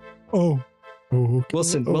attention. Oh, okay.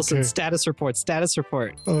 Wilson, Okay. status report.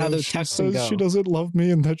 How those She texts says go. she doesn't love me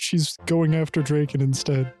and that she's going after Draken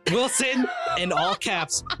instead. Wilson, in all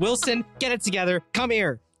caps. Wilson, get it together. Come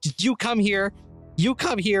here. You come here. You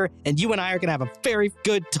come here, and you and I are going to have a very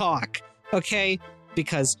good talk. Okay?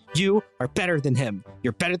 Because you are better than him.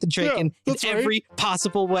 You're better than Draken in that's right. every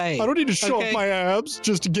possible way. I don't need to show Okay. off my abs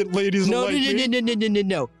just to get ladies to No, like me.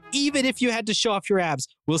 no. Even if you had to show off your abs,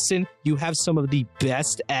 Wilson, you have some of the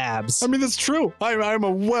best abs. I mean, that's true. I'm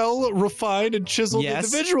a well-refined and chiseled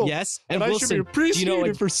individual. Yes. And I Wilson, should be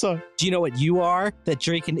appreciated for some. do you know what you are that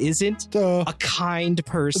Draken isn't? A kind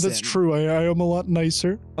person. That's true. I am a lot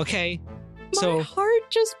nicer. Okay? My So, heart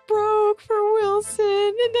just broke for Wilson,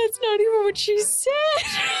 and that's not even what she said.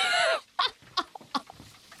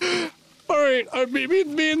 All right,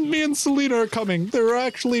 me and Selena are coming. There are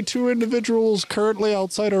actually two individuals currently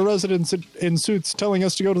outside our residence in suits telling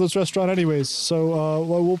us to go to this restaurant anyways. So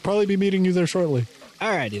we'll probably be meeting you there shortly.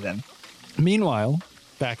 alrighty then. Meanwhile,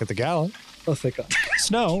 back at the gala, Oh, thank God.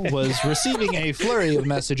 Snow was receiving a flurry of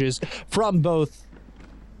messages from both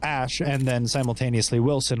Ash and then simultaneously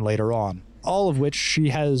Wilson later on, all of which she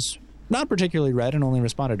has not particularly read and only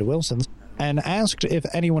responded to Wilson's, and asked if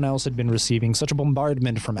anyone else had been receiving such a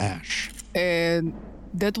bombardment from Ash. And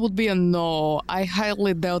that would be a no. I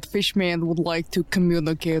highly doubt Fishman would like to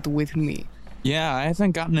communicate with me. Yeah, I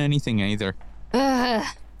haven't gotten anything either.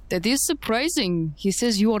 That is surprising. He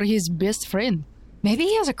says you are his best friend. Maybe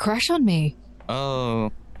he has a crush on me.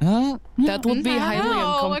 Oh. Huh? That would be highly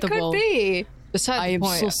uncomfortable. It could be. Besides I the am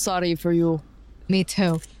point, so sorry for you. me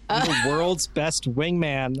too. I'm the world's best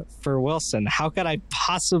wingman for Wilson. How could I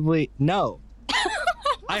possibly know?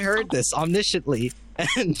 I heard this omnisciently,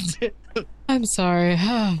 and I'm sorry.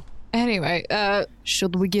 Anyway,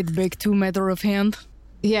 Should we get back to matter of hand?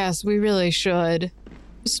 yes, we really should.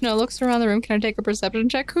 Snow looks around the room. Can I take a perception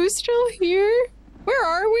check? Who's still here? Where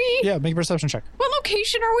are we? Yeah, make a perception check. What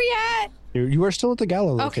location are we at? You are still at the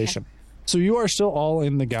gala location. So you are still all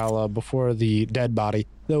in the gala before the dead body,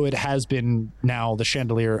 though it has been now the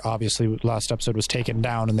chandelier, obviously, last episode was taken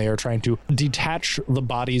down, and they are trying to detach the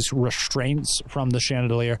body's restraints from the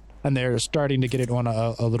chandelier, and they're starting to get it on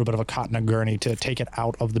a little bit of a cotton gurney to take it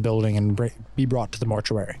out of the building and be brought to the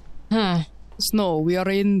mortuary. Huh. Snow, we are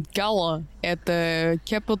in Gala at the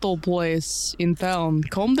capital place in town.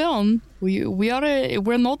 Calm down.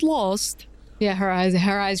 We're not lost. Yeah, her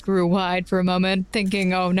eyes grew wide for a moment,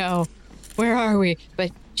 thinking, "Oh no, where are we?"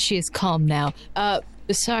 But she is calm now.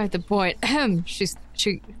 Beside the point,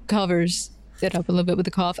 she covers it up a little bit with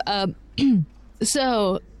a cough.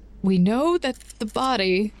 So we know that the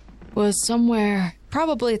body was somewhere,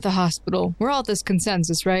 probably at the hospital. We're all at this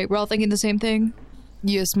consensus, right? We're all thinking the same thing.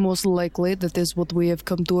 Yes, most likely that is what we have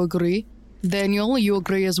come to agree. Daniel, you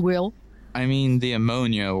agree as well? I mean, the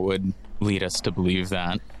ammonia would lead us to believe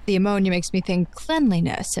that. The ammonia makes me think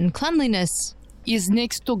cleanliness, and cleanliness Is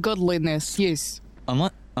next to godliness, yes.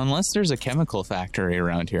 Unless there's a chemical factory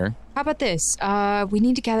around here. How about this? We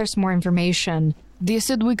need to gather some more information. They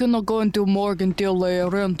said we cannot go into morgue until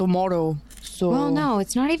around tomorrow, so... Well, no,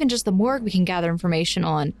 it's not even just the morgue we can gather information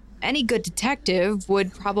on. Any good detective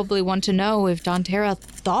would probably want to know if Don Terra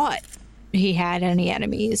thought he had any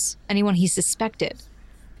enemies, anyone he suspected.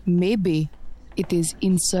 Maybe it is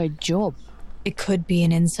inside job. It could be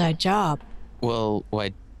an inside job. Well,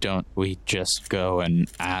 why don't we just go and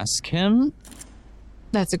ask him?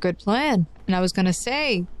 That's a good plan. And I was going to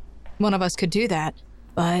say, one of us could do that.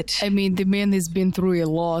 But I mean, the man has been through a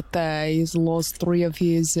lot. He's lost 3 of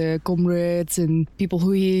his comrades and people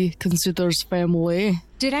who he considers family.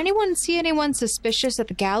 did anyone see anyone suspicious at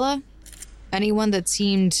the gala? Anyone that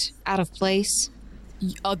seemed out of place?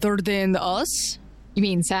 Other than us? You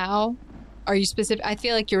mean Sao? Are you specific? I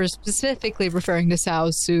feel like you were specifically referring to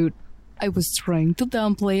Sao's suit. I was trying to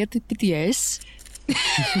downplay it, but yes.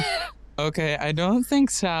 Okay, I don't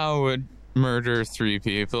think Sao would murder 3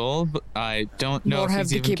 people, but I don't know Nor if have he's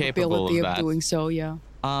the even capable capability of of that. doing so, yeah.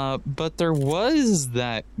 But there was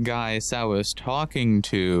that guy Sao was talking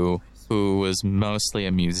to who was mostly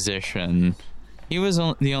a musician. He was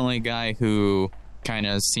the only guy who kind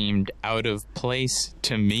of seemed out of place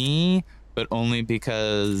to me, but only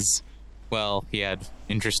because, well, he had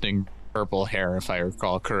interesting purple hair, if I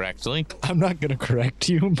recall correctly. I'm not going to correct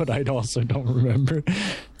you, but I also don't remember.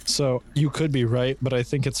 So you could be right, but I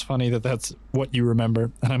think it's funny that that's what you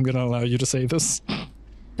remember, and I'm going to allow you to say this.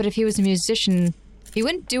 But if he was a musician, he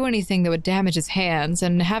wouldn't do anything that would damage his hands,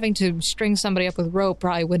 and having to string somebody up with rope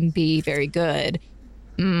probably wouldn't be very good.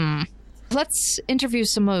 Let's interview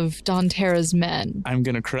some of Don Terra's men. I'm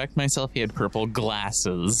going to correct myself, he had purple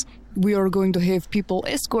glasses. We are going to have people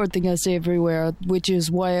escorting us everywhere, which is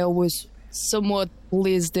why I was somewhat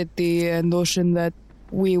pleased at the notion that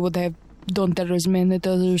we would have Don Terra's men at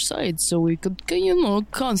the other side, so we could,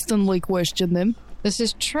 constantly question them. This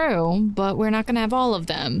is true, but we're not going to have all of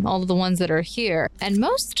them, all of the ones that are here. And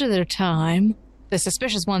most of the time, the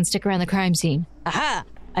suspicious ones stick around the crime scene. Aha!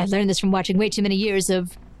 I learned this from watching way too many years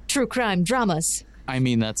of true crime dramas. I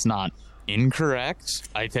mean, that's not incorrect,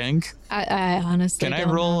 I think. I honestly Can I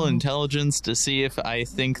don't roll know. intelligence to see if I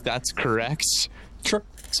think that's correct? Sure.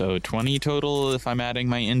 So 20 total if I'm adding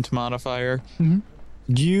my int modifier.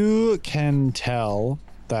 You can tell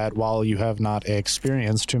that while you have not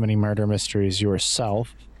experienced too many murder mysteries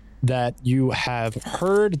yourself, that you have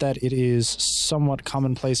heard that it is somewhat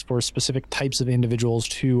commonplace for specific types of individuals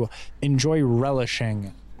to enjoy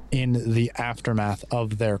relishing in the aftermath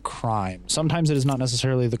of their crime. Sometimes it is not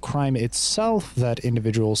necessarily the crime itself that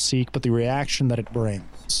individuals seek, but the reaction that it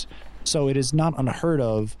brings. So it is not unheard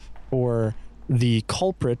of for the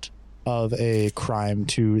culprit of a crime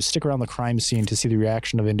to stick around the crime scene to see the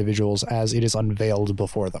reaction of individuals as it is unveiled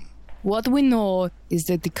before them. What we know is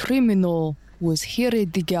that the criminal was here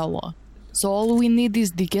at the gala. So all we need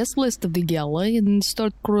is the guest list of the gala and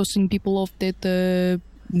start crossing people off that,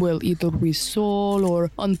 either we saw or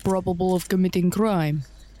improbable of committing crime.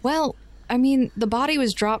 Well, I mean, the body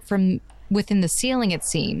was dropped from within the ceiling, it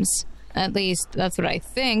seems. At least, that's what I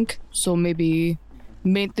think. So maybe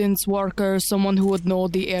maintenance worker, someone who would know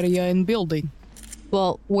the area and building.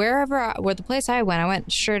 Well, where the place I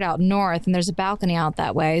went straight out north, and there's a balcony out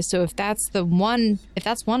that way. So if that's one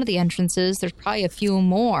of the entrances, there's probably a few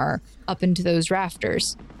more up into those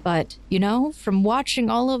rafters. But, from watching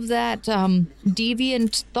all of that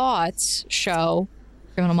Deviant Thoughts show,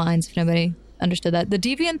 Criminal Minds, if nobody understood that, the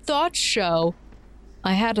Deviant Thoughts show,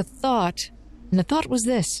 I had a thought, and the thought was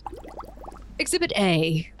this. Exhibit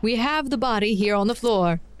A, we have the body here on the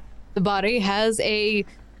floor. The body has a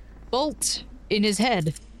bolt in his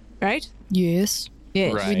head, right? Yes,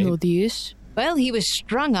 Yes. Right. we know this. Well, he was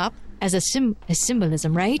strung up as a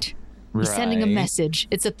symbolism, right? He's sending a Right. message.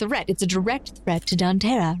 It's a threat. It's a direct threat to Don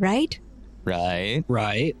Terra, right? Right.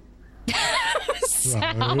 Right.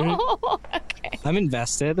 Okay. I'm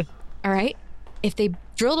invested. All right. If they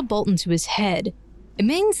drilled a bolt into his head, it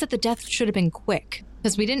means that the death should have been quick,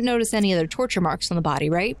 because we didn't notice any other torture marks on the body,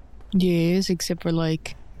 right? Yes, except for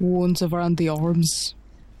wounds around the arms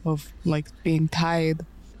of being tied.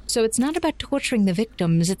 So it's not about torturing the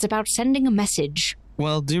victims. It's about sending a message.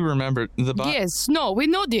 Well, do remember the Yes, no, we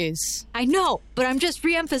know this. I know, but I'm just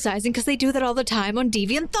re-emphasizing because they do that all the time on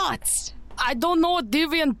Deviant Thoughts. I don't know what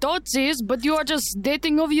Deviant Thoughts is, but you are just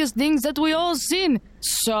stating obvious things that we all seen.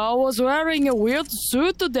 So I was wearing a weird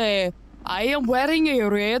suit today. I am wearing a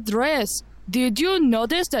red dress. Did you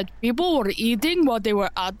notice that people were eating while they were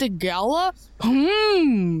at the gala?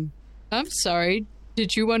 I'm sorry.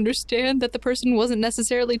 Did you understand that the person wasn't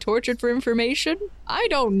necessarily tortured for information? I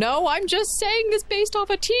don't know. I'm just saying this based off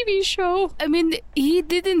a TV show. I mean, he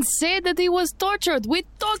didn't say that he was tortured. We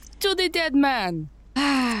talked to the dead man.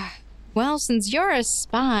 Well, since you're a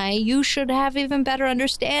spy, you should have even better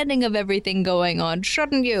understanding of everything going on,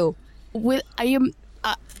 shouldn't you? Well,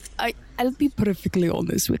 I'll be perfectly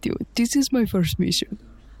honest with you. This is my first mission.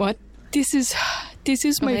 What? This is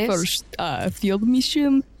my first field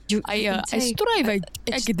mission. I strive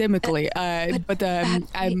academically, but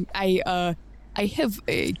I have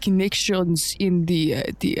connections in the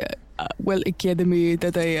academy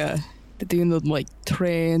that I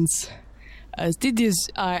trains. I've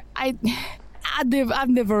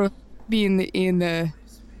never been in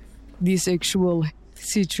this actual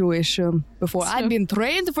situation before. I've been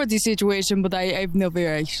trained for this situation, but I've never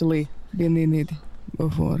actually been in it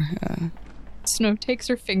before. Snow takes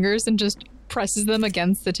her fingers and just presses them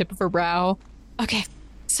against the tip of her brow. Okay,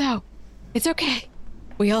 so it's okay.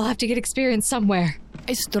 We all have to get experience somewhere.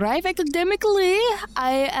 I strive academically.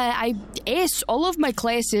 I ace all of my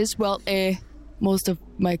classes. Well, most of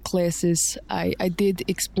my classes. I did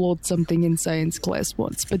explode something in science class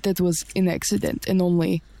once, but that was an accident and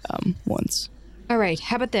only once. All right,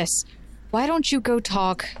 how about this? Why don't you go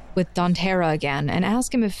talk with Dontera again and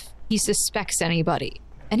ask him if he suspects anybody?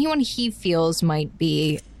 Anyone he feels might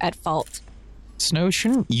be at fault. Snow,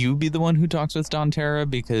 shouldn't you be the one who talks with Dontera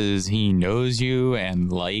because he knows you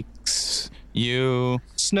and likes you?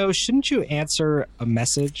 Snow, shouldn't you answer a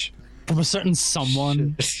message from a certain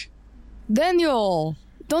someone? Daniel,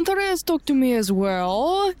 Dontera has talked to me as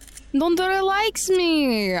well. Dontera likes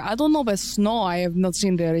me. I don't know about Snow. I have not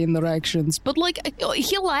seen their interactions. But,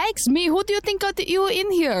 he likes me. Who do you think got you in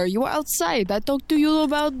here? You were outside. I talked to you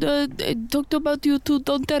about you to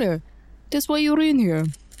Dontera. That's why you were in here.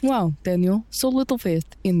 Wow, Daniel. So little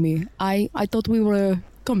faith in me. I thought we were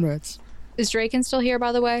comrades. Is Draken still here,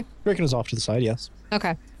 by the way? Draken is off to the side, yes.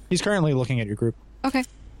 Okay. He's currently looking at your group. Okay.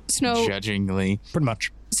 Snow... Judgingly. Pretty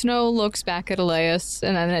much. Snow looks back at Elias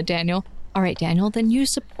and then at Daniel. All right, Daniel, then you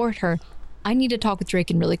support her. I need to talk with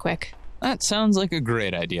Draken really quick. That sounds like a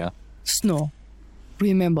great idea. Snow,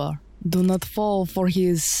 remember, do not fall for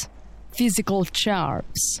his physical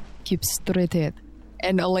charms. Keep straight head.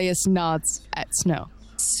 And Elias nods at Snow.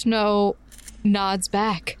 Snow nods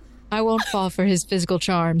back. I won't fall for his physical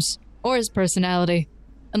charms or his personality.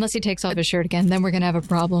 Unless he takes off his shirt again, then we're gonna have a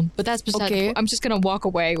problem. But that's beside. Okay. I'm just gonna walk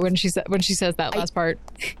away when she says that last part.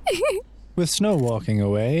 With Snow walking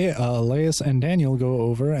away, Elias and Daniel go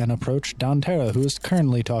over and approach Dontera, who is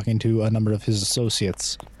currently talking to a number of his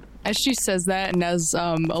associates. As she says that, and as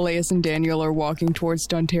Elias and Daniel are walking towards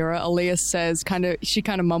Dontera, Elias says, she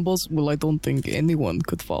kind of mumbles, well, I don't think anyone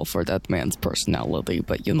could fall for that man's personality,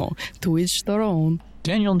 but, to each their own.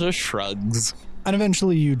 Daniel just shrugs. And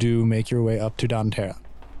eventually you do make your way up to Dontera.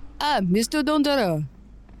 Mr. Dontera,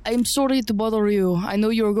 I'm sorry to bother you. I know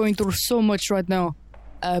you're going through so much right now.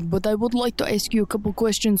 But I would like to ask you a couple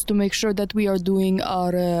questions to make sure that we are doing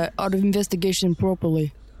our investigation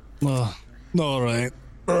properly. All right.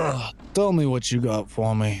 Tell me what you got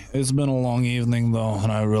for me. It's been a long evening, though,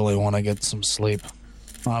 and I really want to get some sleep.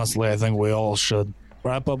 Honestly, I think we all should.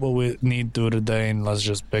 Wrap up what we need to today, and let's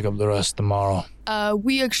just pick up the rest tomorrow.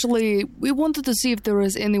 We wanted to see if there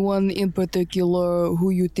is anyone in particular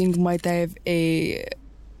who you think might have a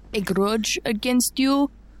grudge against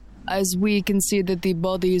you. As we can see that the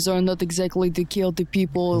bodies are not exactly to kill the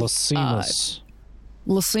people. Lysimus.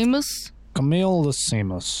 Lysimus? Camille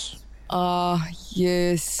Lysimus.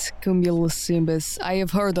 Yes, Camille Lysimus. I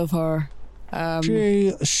have heard of her.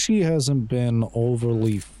 She hasn't been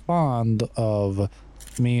overly fond of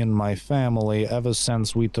me and my family ever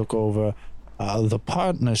since we took over the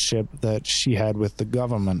partnership that she had with the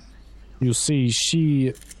government. You see,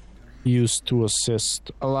 she used to assist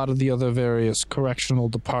a lot of the other various correctional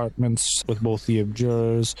departments with both the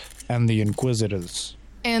abjurers and the inquisitors.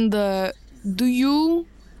 And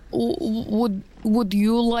would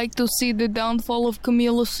you like to see the downfall of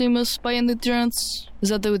Camille Lysimus by any chance? Is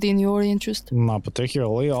that within your interest? Not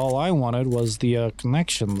particularly. All I wanted was the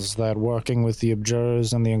connections that working with the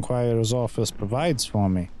abjurers and the inquirer's office provides for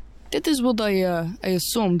me. That is what I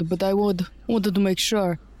assumed, but I wanted to make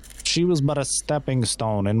sure. She was but a stepping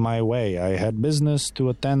stone in my way. I had business to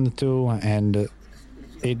attend to, and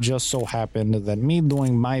it just so happened that me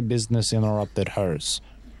doing my business interrupted hers.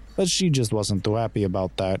 But she just wasn't too happy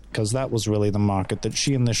about that, because that was really the market that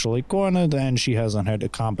she initially cornered, and she hasn't had a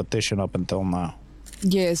competition up until now.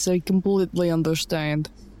 Yes, I completely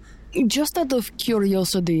understand. Just out of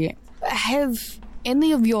curiosity, have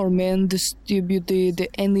any of your men distributed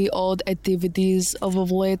any odd activities of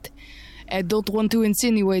late? I don't want to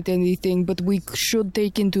insinuate anything, but we should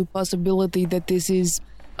take into possibility that this is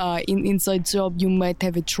an inside job. You might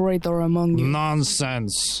have a traitor among you.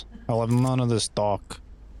 Nonsense. I'll have none of this talk.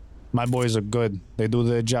 My boys are good. They do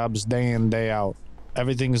their jobs day in, day out.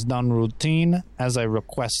 Everything's done routine as I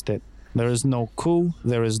request it. There is no coup,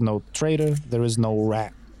 there is no traitor, there is no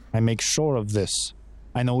rat. I make sure of this.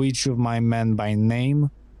 I know each of my men by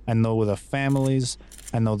name. I know their families.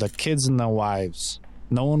 I know their kids and their wives.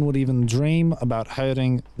 No one would even dream about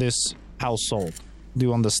hurting this household. Do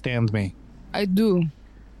you understand me? I do.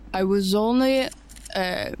 I was only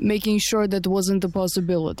making sure that wasn't a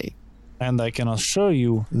possibility. And I can assure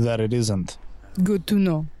you that it isn't. Good to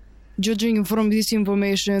know. Judging from this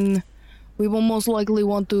information, we will most likely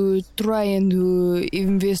want to try and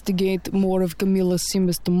investigate more of Camilla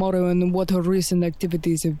Simas tomorrow and what her recent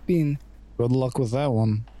activities have been. Good luck with that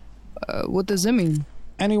one. What does that mean?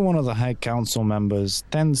 Any one of the High Council members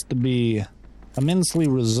tends to be immensely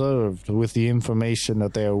reserved with the information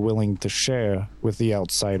that they are willing to share with the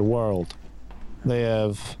outside world. They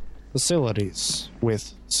have facilities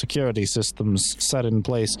with security systems set in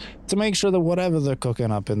place to make sure that whatever they're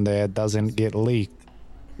cooking up in there doesn't get leaked.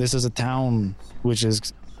 This is a town which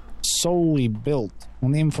is solely built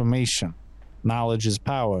on information. Knowledge is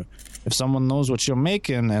power. If someone knows what you're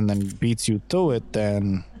making and then beats you to it,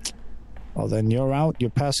 then you're out your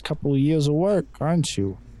past couple of years of work, aren't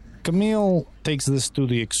you? Camille takes this to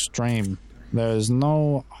the extreme. There is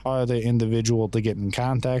no harder individual to get in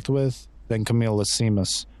contact with than Camilla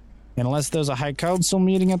Simas. Unless there's a High Council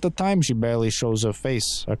meeting at the time, she barely shows her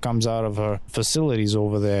face or comes out of her facilities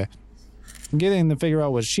over there. Getting to figure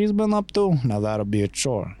out what she's been up to, now that'll be a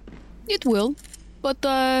chore. It will. But,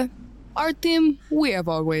 our team, we have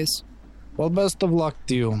our ways. Well, best of luck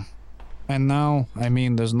to you. And now,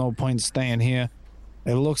 there's no point staying here.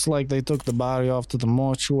 It looks like they took the body off to the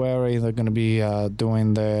mortuary. They're going to be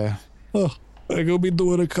doing their... I'm going to be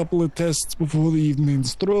doing a couple of tests before the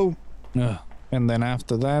evening's through. And then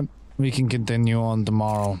after that, we can continue on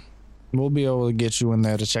tomorrow. We'll be able to get you in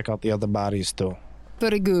there to check out the other bodies, too.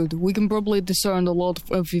 Very good. We can probably discern a lot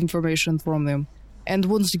of information from them. And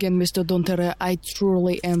once again, Mr. Donterra, I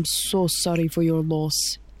truly am so sorry for your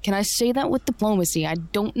loss. Can I say that with diplomacy? I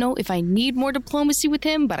don't know if I need more diplomacy with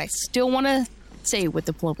him, but I still want to say it with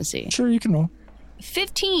diplomacy. Sure, you can roll.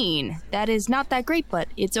 15. That is not that great, but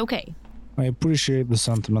it's okay. I appreciate the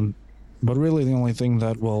sentiment, but really the only thing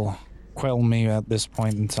that will quell me at this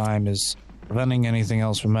point in time is preventing anything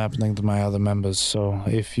else from happening to my other members. So,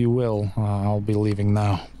 if you will, I'll be leaving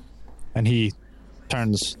now. And he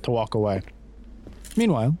turns to walk away.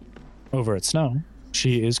 Meanwhile, over at Snow,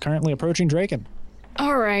 she is currently approaching Draken.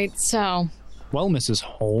 All right, so... Well, Mrs.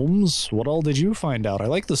 Holmes, what all did you find out? I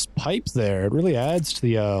like this pipe there. It really adds to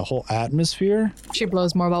the whole atmosphere. She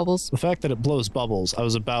blows more bubbles. The fact that it blows bubbles, I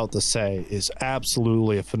was about to say, is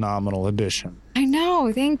absolutely a phenomenal addition. I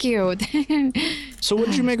know, thank you. So what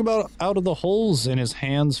did you make out of the holes in his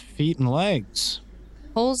hands, feet, and legs?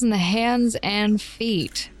 Holes in the hands and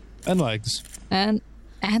feet. And legs. And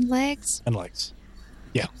legs? And legs.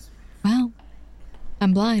 Yeah. Well,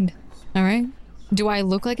 I'm blind. All right. Do I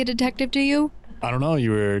look like a detective to you? I don't know.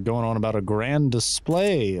 You were going on about a grand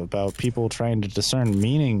display about people trying to discern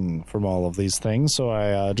meaning from all of these things, so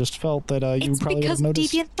I just felt that you probably would have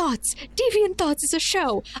noticed. Deviant Thoughts. Deviant Thoughts is a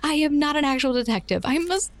show. I am not an actual detective. I'm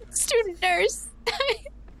a student nurse.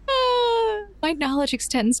 My knowledge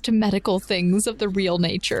extends to medical things of the real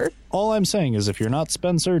nature. All I'm saying is if you're not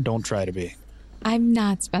Spencer, don't try to be. I'm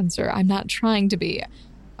not Spencer. I'm not trying to be.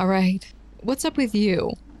 All right. What's up with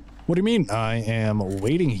you? What do you mean? I am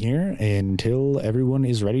waiting here until everyone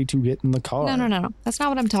is ready to get in the car. No. That's not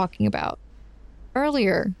what I'm talking about.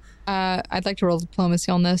 Earlier, I'd like to roll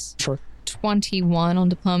diplomacy on this. Sure. 21 on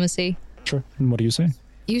diplomacy. Sure. And what do you say?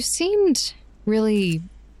 You seemed really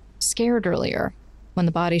scared earlier when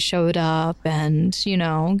the body showed up and,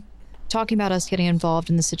 talking about us getting involved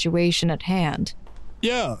in the situation at hand.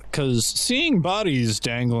 Yeah, because seeing bodies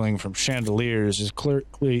dangling from chandeliers is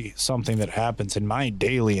clearly something that happens in my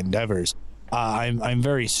daily endeavors. I'm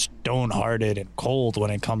very stone-hearted and cold when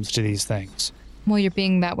it comes to these things. Well, you're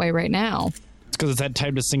being that way right now. It's because it's had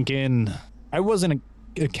time to sink in. I wasn't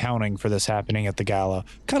accounting for this happening at the gala.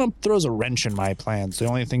 Kind of throws a wrench in my plans. The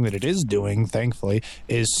only thing that it is doing, thankfully,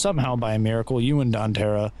 is somehow by a miracle you and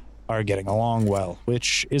Donterra are getting along well,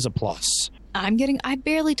 which is a plus. I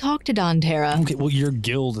barely talk to Donterra. Okay, well, your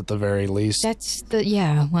guild at the very least.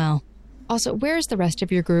 Well. Also, where's the rest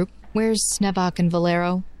of your group? Where's Snevak and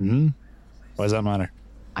Valero? Why does that matter?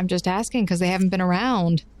 I'm just asking because they haven't been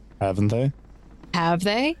around. Haven't they? Have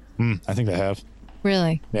they? I think they have.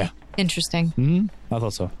 Really? Yeah. Interesting. I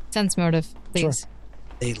thought so. Sense motive, please.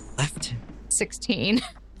 They left him. 16.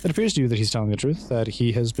 It appears to you that he's telling the truth, that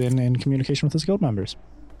he has been in communication with his guild members.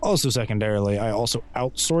 Also, secondarily, I also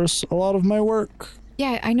outsource a lot of my work.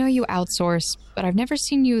 Yeah, I know you outsource, but I've never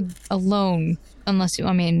seen you alone. Unless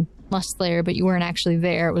Lust Slayer, but you weren't actually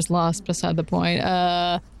there. It was lost beside the point.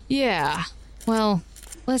 Yeah. Well,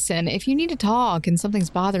 listen, if you need to talk and something's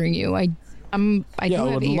bothering you, I do have I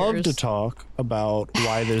would love ears. to talk about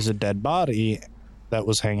why there's a dead body that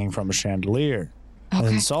was hanging from a chandelier. And Okay.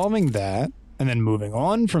 then solving that, and then moving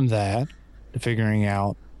on from that to figuring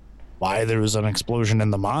out why there was an explosion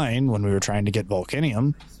in the mine when we were trying to get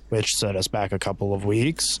volcanium, which set us back a couple of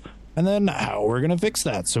weeks, and then how we're going to fix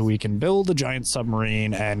that so we can build a giant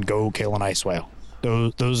submarine and go kill an ice whale.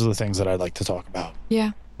 Those are the things that I'd like to talk about.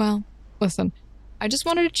 Yeah, well, listen, I just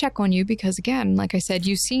wanted to check on you because, again, like I said,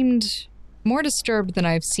 you seemed more disturbed than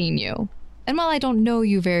I've seen you. And while I don't know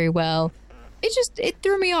you very well, it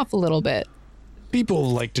threw me off a little bit.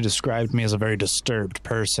 People like to describe me as a very disturbed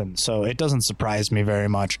person, so it doesn't surprise me very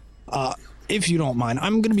much. If you don't mind,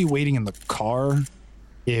 I'm going to be waiting in the car.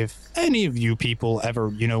 If any of you people ever,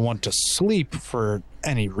 want to sleep for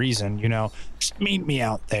any reason, just meet me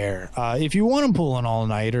out there. If you want to pull an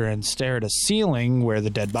all-nighter and stare at a ceiling where the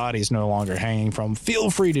dead body's no longer hanging from, feel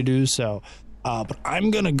free to do so. But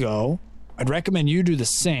I'm going to go. I'd recommend you do the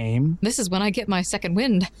same. This is when I get my second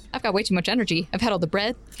wind. I've got way too much energy. I've had all the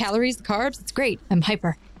bread, calories, the carbs. It's great. I'm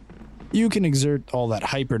hyper. You can exert all that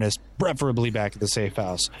hyperness, preferably back at the safe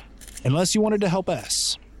house. Unless you wanted to help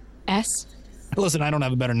S. S? Listen, I don't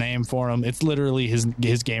have a better name for him. It's literally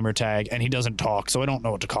his gamer tag, and he doesn't talk, so I don't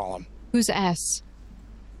know what to call him. Who's S?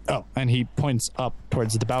 Oh, and he points up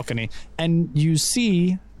towards the balcony, and you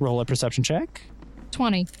see, roll a perception check.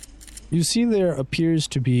 20. You see there appears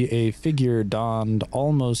to be a figure donned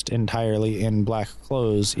almost entirely in black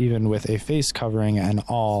clothes, even with a face covering and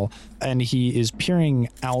all, and he is peering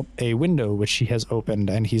out a window which he has opened,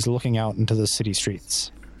 and he's looking out into the city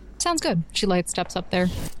streets. Sounds good. She light steps up there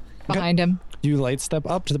behind him. You light step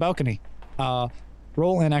up to the balcony.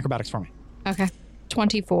 Roll an acrobatics for me. Okay.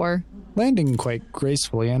 24. Landing quite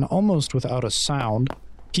gracefully and almost without a sound,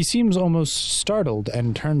 he seems almost startled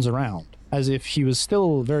and turns around, as if he was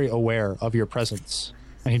still very aware of your presence,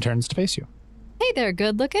 and he turns to face you. Hey there,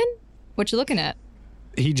 good looking. What you looking at?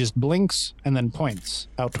 He just blinks and then points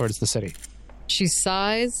out towards the city. She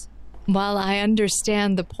sighs. While I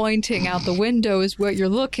understand the pointing out the window is what you're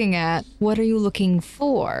looking at, what are you looking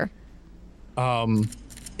for?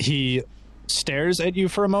 He stares at you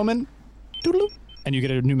for a moment, doodle, and you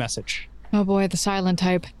get a new message. Oh boy, the silent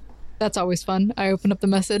type. That's always fun. I open up the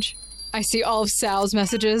message. I see all of Sal's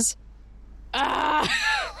messages. Ah!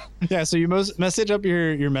 Yeah, so you message up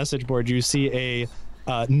your message board. You see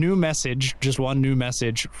a new message, just one new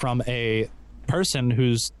message from a person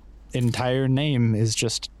whose entire name is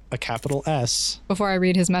just a capital S. Before I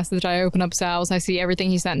read his message, I open up Sal's. I see everything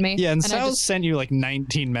he sent me. Yeah, and I Sal just- sent you like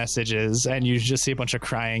 19 messages, and you just see a bunch of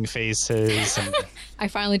crying faces. And I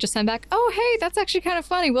finally just send back, oh, hey, that's actually kind of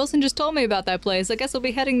funny. Wilson just told me about that place. I guess we'll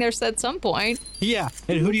be heading there at some point. Yeah,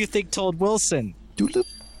 and who do you think told Wilson? doodle,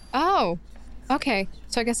 Oh, okay.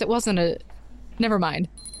 So I guess it wasn't a... Never mind.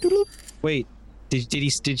 doodle. Wait, did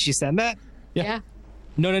she send that? Yeah.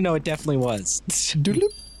 No, it definitely was. Doodle.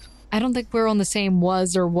 I don't think we're on the same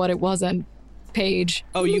was or what it wasn't page.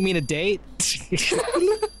 Oh, you mean a date?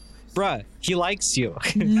 Bruh, he likes you.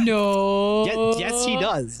 No. Yes, he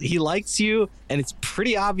does. He likes you, and it's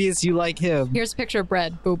pretty obvious you like him. Here's a picture of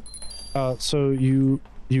bread. Boop. So you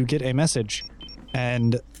get a message,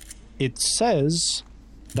 and it says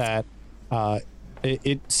that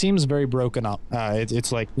it seems very broken up.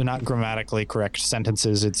 It's like they're not grammatically correct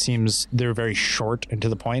sentences. It seems they're very short and to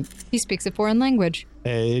the point. He speaks a foreign language.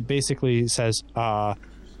 It basically says, I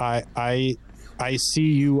see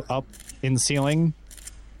you up in ceiling.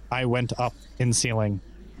 I went up in ceiling.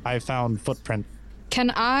 I found footprint.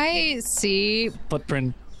 Can I see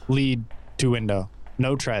Footprint lead to window.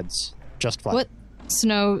 No treads. Just flat. what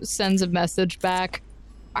Snow sends a message back?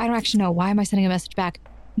 I don't actually know. Why am I sending a message back?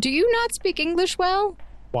 Do you not speak English well?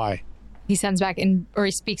 Why? He sends back or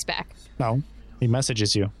he speaks back. No. He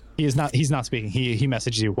messages you. He's not speaking. He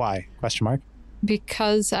messages you. Why? Question mark.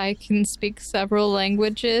 Because I can speak several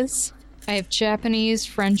languages. I have Japanese,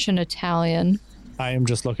 French, and Italian. I am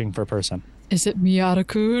just looking for a person. Is it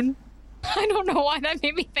Miyata-kun? I don't know why that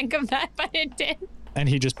made me think of that, but it did. And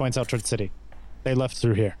he just points out towards the city. They left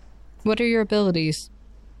through here. What are your abilities?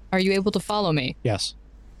 Are you able to follow me? Yes.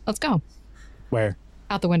 Let's go. Where?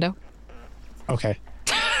 Out the window. Okay.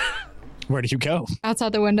 Where do you go?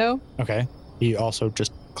 Outside the window. Okay. He also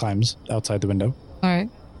just climbs outside the window. All right.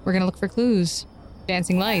 We're going to look for clues.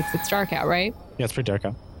 Dancing lights. It's dark out, right? Yeah, it's pretty dark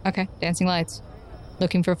out. Okay. Dancing lights.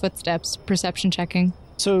 Looking for footsteps. Perception checking.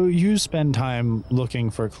 So you spend time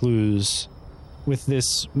looking for clues with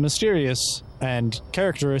this mysterious and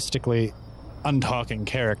characteristically untalking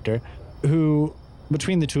character who,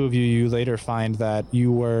 between the two of you, you later find that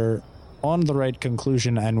you were on the right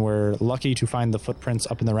conclusion and were lucky to find the footprints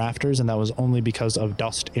up in the rafters, and that was only because of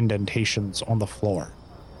dust indentations on the floor.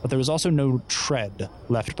 But there was also no tread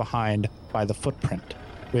left behind by the footprint,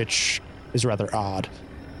 which is rather odd.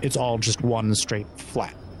 It's all just one straight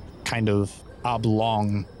flat, kind of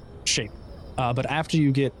oblong shape. But after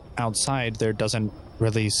you get outside, there doesn't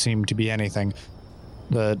really seem to be anything.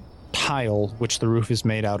 The tile, which the roof is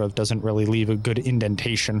made out of, doesn't really leave a good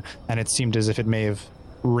indentation, and it seemed as if it may have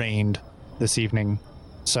rained this evening,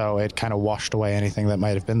 so it kind of washed away anything that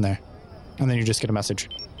might have been there. And then you just get a message.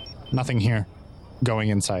 Nothing here. Going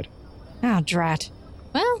inside. Oh, drat.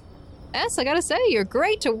 Well, S, I gotta say, you're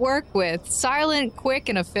great to work with. Silent, quick,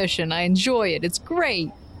 and efficient. I enjoy it. It's great.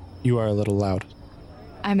 You are a little loud.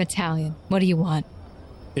 I'm Italian. What do you want?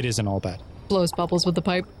 It isn't all bad. Blows bubbles with the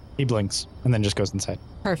pipe. He blinks and then just goes inside.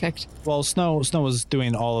 Perfect. Well, Snow was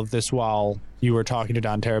doing all of this while you were talking to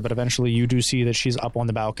Don Terra, but eventually you do see that she's up on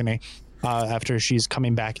the balcony after she's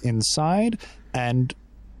coming back inside, and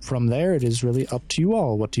from there it is really up to you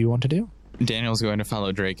all. What do you want to do? Daniel's going to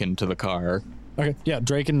follow Drake into the car. Okay, yeah,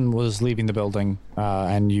 Draken was leaving the building,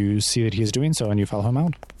 and you see that he's doing so, and you follow him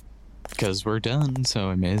out. Because we're done, so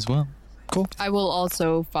I may as well. Cool. I will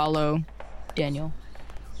also follow Daniel.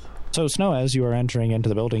 So, Snow, as you are entering into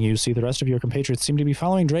the building, you see the rest of your compatriots seem to be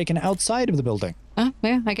following Draken outside of the building.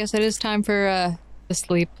 Yeah, I guess it is time for the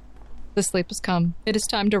sleep. The sleep has come. It is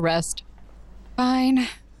time to rest. Fine.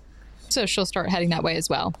 So she'll start heading that way as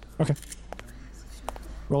well. Okay.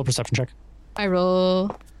 Roll a perception check. I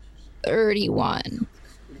roll 31.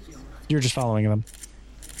 You're just following them.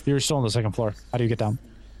 You're still on the second floor. How do you get down?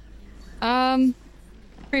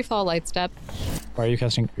 Free fall light step. Why are you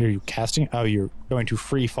casting? Are you casting? Oh, you're going to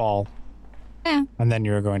free fall. Yeah. And then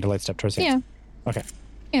you're going to light step towards it. Yeah. Okay.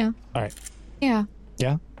 Yeah. All right. Yeah.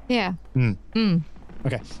 Yeah? Yeah.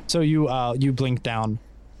 Okay. So you blink down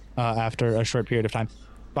after a short period of time.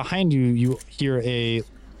 Behind you, you hear a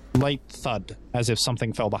light thud as if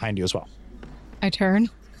something fell behind you as well. I turn.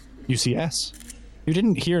 You see S. You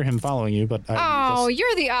didn't hear him following you, but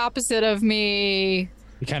You're the opposite of me.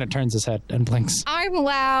 he kind of turns his head and blinks. I'm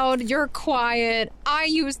loud. You're quiet. I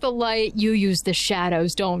use the light. You use the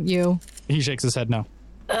shadows, don't you? He shakes his head no.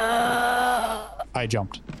 I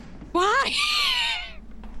jumped. Why?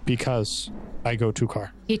 Because I go to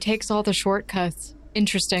car. He takes all the shortcuts.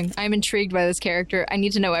 Interesting. I'm intrigued by this character. I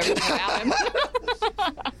need to know everything about him.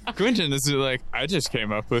 Quentin is like, I just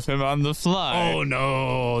came up with him on the fly. Oh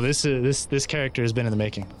no, this character has been in the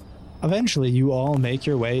making. Eventually, you all make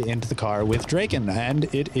your way into the car with Draken, and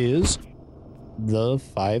it is the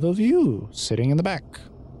five of you sitting in the back.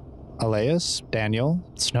 Elias, Daniel,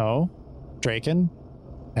 Snow, Draken,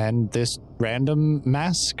 and this random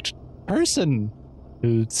masked person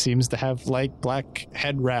who seems to have like black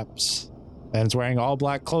head wraps and is wearing all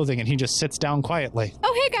black clothing, and he just sits down quietly.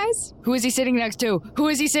 Oh, hey, guys. Who is he sitting next to? Who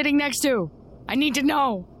is he sitting next to? I need to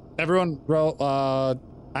know. Everyone roll,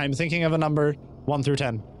 I'm thinking of a number 1 through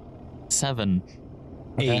 10. 7.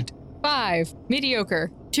 Okay. 8. 5.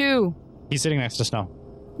 Mediocre. 2. He's sitting next to Snow.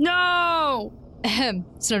 No!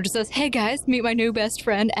 Snow just says, hey, guys, meet my new best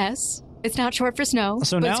friend, S. It's not short for Snow,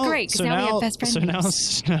 but it's great, because now we have best friend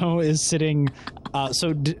names. Now Snow is sitting...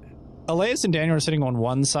 Elias and Daniel are sitting on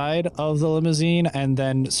one side of the limousine, and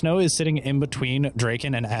then Snow is sitting in between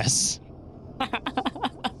Draken and S.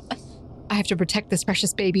 I have to protect this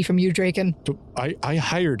precious baby from you, Draken. I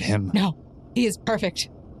hired him. No, he is perfect.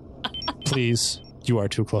 Please, you are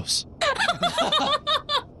too close.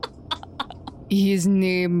 His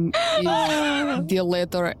name is the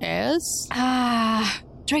letter S?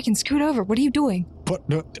 Draken, scoot over. What are you doing? What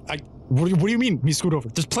do you mean, me scoot over?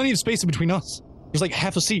 There's plenty of space in between us. There's like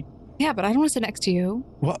half a seat. Yeah, but I don't want to sit next to you.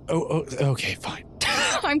 What? Oh, okay, fine.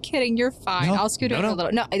 I'm kidding. You're fine. No, I'll scoot over a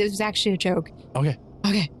little. No, it was actually a joke. Okay.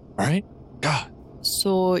 Okay. All right. God.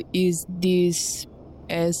 So is this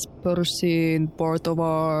S person part of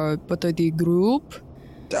the group?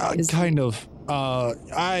 Kind of.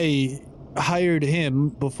 I hired him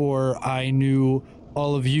before I knew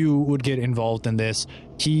all of you would get involved in this.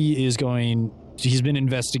 He's been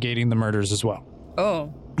investigating the murders as well.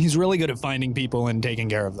 Oh. He's really good at finding people and taking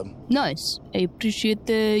care of them. Nice. I appreciate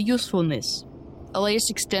the usefulness. Elias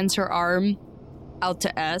extends her arm out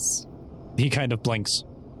to S. He kind of blinks.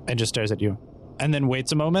 And just stares at you. And then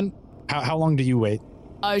waits a moment. How long do you wait?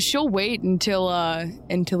 She'll wait until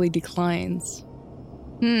he declines.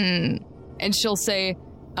 And she'll say,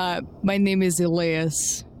 my name is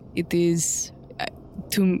Elias. It is,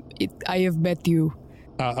 I have met you.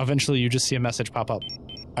 Eventually you just see a message pop up.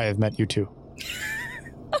 I have met you too.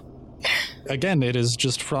 Again, it is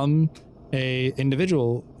just from a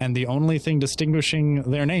individual, and the only thing distinguishing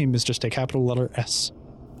their name is just a capital letter S.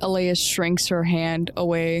 Elias shrinks her hand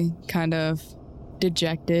away, kind of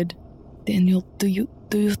dejected. Daniel, do you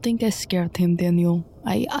think I scared him, Daniel?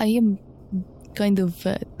 I am kind of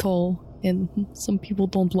tall, and some people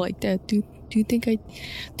don't like that. Do you think I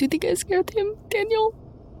scared him, Daniel?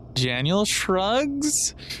 Daniel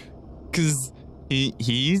shrugs, because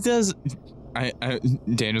he does.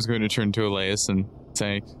 Daniel's going to turn to Elias and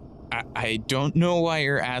say, I don't know why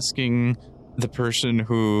you're asking the person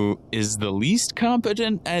who is the least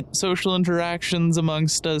competent at social interactions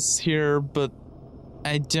amongst us here, but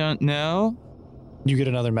I don't know. You get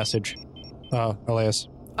another message. Elias.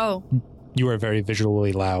 Oh. You are very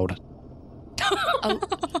visually loud.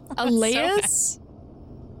 Elias?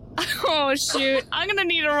 Oh, shoot. I'm going to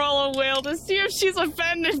need to roll a will to see if she's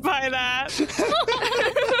offended by that.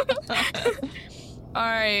 All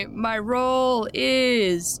right. My roll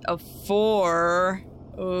is a 4.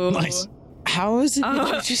 Ooh. Nice. How is it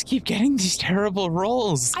that you just keep getting these terrible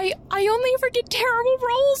rolls? I only ever get terrible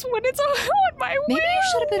rolls when it's on my will. Maybe you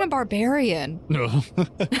should have been a barbarian. No.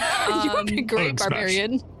 You would be a great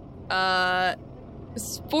barbarian.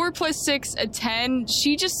 4 plus 6, a 10.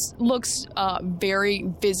 She just looks very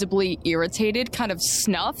visibly irritated, kind of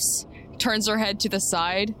snuffs, turns her head to the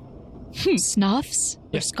side. Snuffs?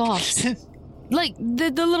 Or scoffs? Like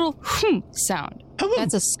the little sound.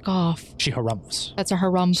 That's a scoff. She harumphs. That's a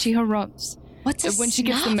harum. She harumphs. What's a When she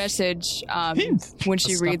gets the snuff? message, when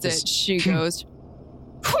she reads it, she goes,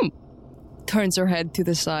 turns her head to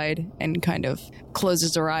the side and kind of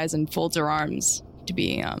closes her eyes and folds her arms to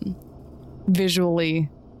be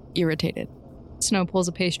visually irritated. Snow pulls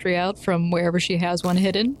a pastry out from wherever she has one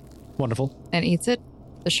hidden Wonderful. and eats it.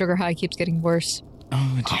 The sugar high keeps getting worse.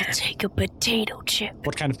 Oh, dear. I'll take a potato chip.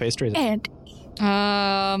 What kind of pastry is it? And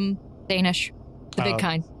Danish. The big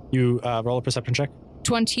kind. You roll a perception check.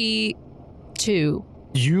 22.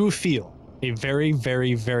 You feel a very,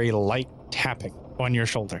 very, very light tapping on your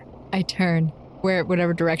shoulder. I turn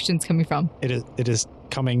whatever direction it's coming from. It is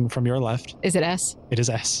coming from your left. Is it S? It is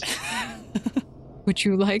S. Would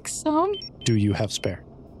you like some? Do you have spare?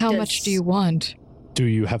 How Yes. much do you want? Do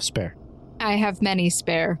you have spare? I have many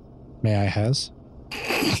spare. May I has?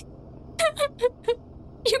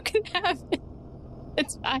 You can have it.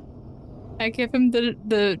 It's fine. I give him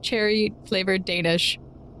the cherry flavored Danish,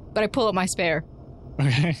 but I pull out my spare.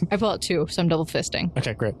 Okay. I pull out 2, so I'm double fisting.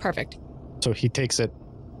 Okay, great. Perfect. So he takes it,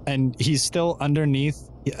 and he's still underneath.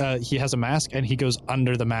 He has a mask, and he goes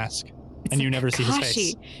under the mask, It's and you a never see his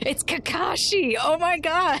face. Kakashi. It's Kakashi. Oh my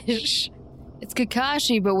gosh. it's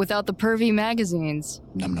Kakashi, but without the pervy magazines.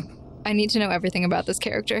 Nom, nom, nom. I need to know everything about this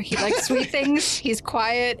character. He likes sweet things. He's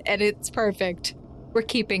quiet, and it's perfect. We're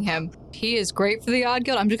keeping him. He is great for the Odd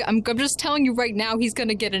Guild. I'm just telling you right now, he's going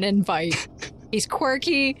to get an invite. He's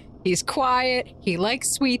quirky. He's quiet. He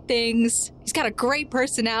likes sweet things. He's got a great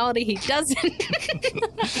personality. He doesn't.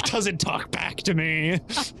 Doesn't talk back to me.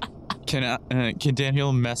 Can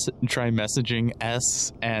Daniel try messaging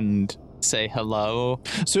S and say hello?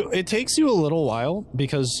 So it takes you a little while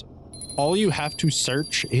because all you have to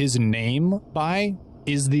search his name by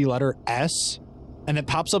is the letter S, and it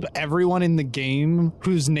pops up everyone in the game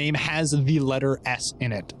whose name has the letter S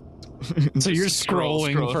in it. So you're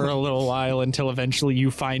scrolling for a little while until eventually you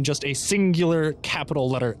find just a singular capital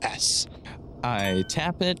letter S. I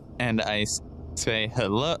tap it and I say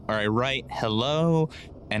hello, or I write hello,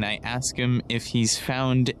 and I ask him if he's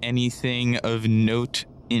found anything of note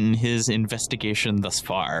in his investigation thus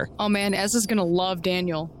far. Oh man, Ez is gonna love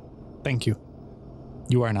Daniel. Thank you.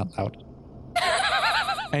 You are not loud.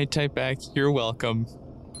 I type back, "You're welcome."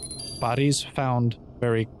 Bodies found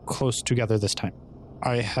very close together this time.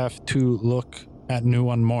 I have to look at new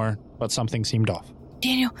one more, but something seemed off.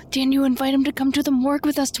 Daniel, invite him to come to the morgue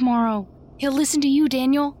with us tomorrow. He'll listen to you,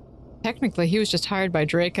 Daniel. Technically, he was just hired by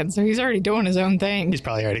Draken, so he's already doing his own thing. He's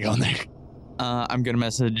probably already going there. I'm going to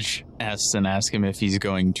message S and ask him if he's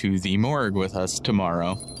going to the morgue with us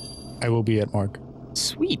tomorrow. I will be at morgue.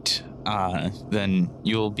 Sweet. Then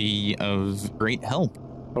you'll be of great help.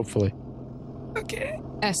 Hopefully. Okay.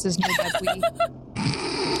 S is no that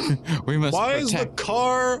We must Why is the protect.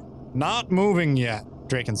 car not moving yet?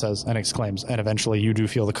 Draken says and exclaims, and eventually you do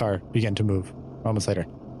feel the car begin to move. Moments later.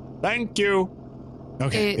 Thank you.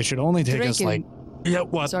 Okay, it should only take us Draken, like Yeah,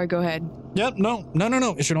 what? Sorry, go ahead. Yep, no.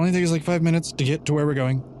 It should only take us like 5 minutes to get to where we're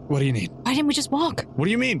going. What do you need? Why didn't we just walk? What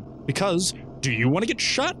do you mean? Because, do you want to get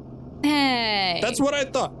shot? Hey. That's what I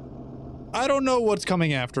thought. I don't know what's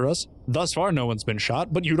coming after us. Thus far, no one's been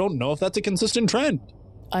shot, but you don't know if that's a consistent trend.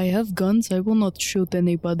 I have guns. I will not shoot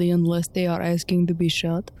anybody unless they are asking to be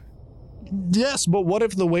shot. Yes, but what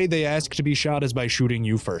if the way they ask to be shot is by shooting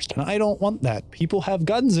you first? And I don't want that. People have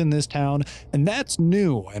guns in this town, and that's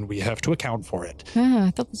new, and we have to account for it.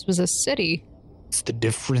 I thought this was a city. It's the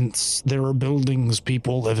difference. There are buildings,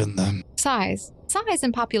 people live in them. Size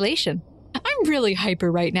and population. I'm really hyper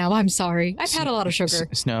right now. I'm sorry. I've had a lot of sugar.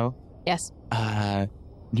 Snow? Yes.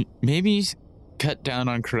 Maybe cut down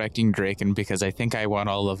on correcting Draken because I think I want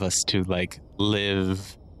all of us to, like,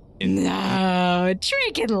 live in... No,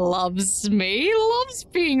 Draken loves me. He loves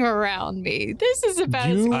being around me. This is about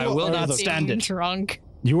You as I will as not being stand it. drunk.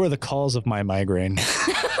 You are the cause of my migraine.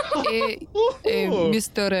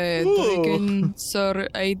 Mr. Draken, sir,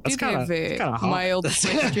 I That's did have kinda a hot. mild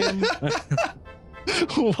question.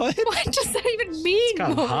 What? What does that even mean?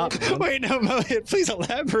 Kind of Mohit? hot, man. Wait, no, Mohit, please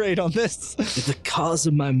elaborate on this. You're the cause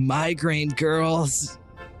of my migraine, girls.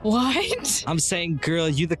 What? I'm saying, girl,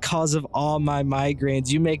 you the cause of all my migraines.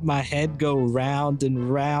 You make my head go round and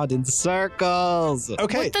round in circles.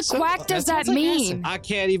 Okay, What the so quack does that sounds like mean? I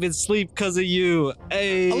can't even sleep because of you.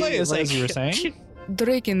 Hey, Elias, as you were saying.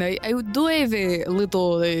 Draken, I do have a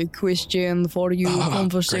little question for you, Oh,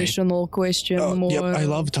 conversational question. Oh, yep, more. I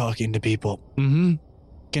love talking to people. Mm-hmm.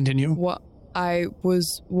 Continue. What I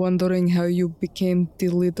was wondering how you became the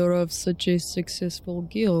leader of such a successful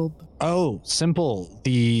guild. Oh, simple.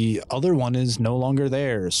 The other one is no longer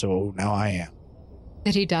there, so now I am.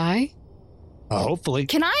 Did he die? Hopefully.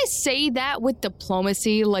 Can I say that with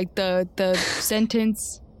diplomacy, like the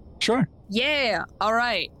sentence? Sure. Yeah, all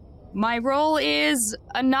right. My roll is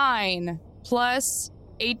a 9 plus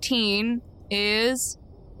 18 is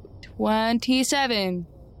 27.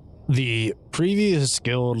 The previous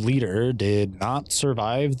guild leader did not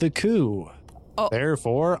survive the coup. Oh.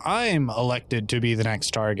 Therefore, I'm elected to be the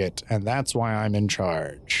next target, and that's why I'm in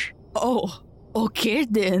charge. Oh, okay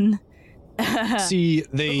then. See,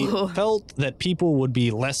 they Oh. felt that people would be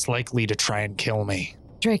less likely to try and kill me.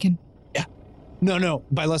 Draken. No,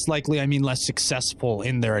 by less likely, I mean less successful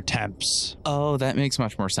in their attempts. Oh, that makes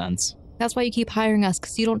much more sense. That's why you keep hiring us,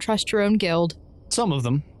 because you don't trust your own guild. Some of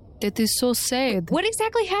them. That is so sad. What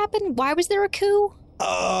exactly happened? Why was there a coup?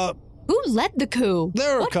 Who led the coup?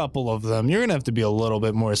 There are What? a couple of them. You're gonna have to be a little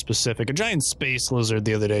bit more specific. A giant space lizard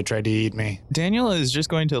the other day tried to eat me. Daniel is just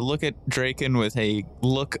going to look at Draken with a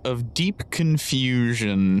look of deep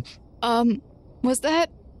confusion. Was that?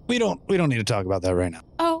 We don't need to talk about that right now.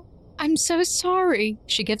 Oh, I'm so sorry.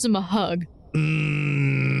 She gives him a hug.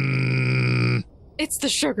 It's the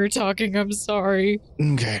sugar talking, I'm sorry.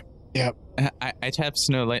 Okay. Yep. I tap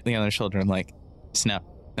Snow lightly on the shoulder. I'm like, Snow.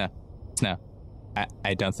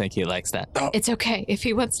 I don't think he likes that. It's okay. If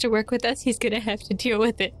he wants to work with us, he's gonna have to deal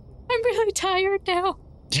with it. I'm really tired now.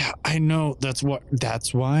 Yeah, I know. That's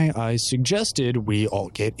why I suggested we all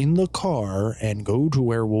get in the car and go to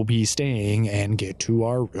where we'll be staying and get to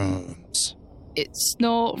our rooms. It's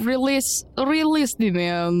no, realistically,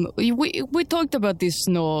 man. We talked about this,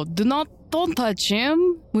 Snow. Don't touch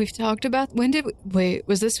him. We've talked about wait,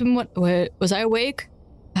 was this when was I awake?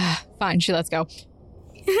 Fine, she lets go.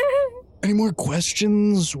 Any more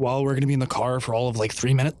questions while we're going to be in the car for all of like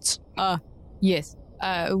 3 minutes? Yes.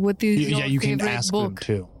 What is your You can favorite ask them book?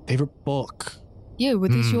 too. Favorite book? Yeah,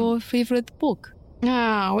 what is your favorite book?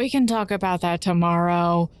 We can talk about that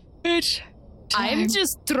tomorrow. I'm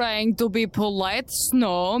just trying to be polite,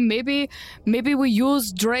 Snow. Maybe we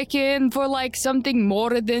use Draken for like something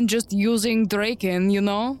more than just using Draken, you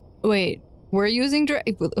know? Wait, we're using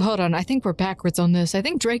hold on, I think we're backwards on this. I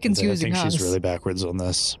think Draken's using I think us. she's really backwards on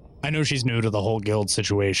this. I know she's new to the whole guild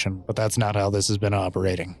situation, but that's not how this has been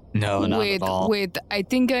operating. No, not at all. Wait. I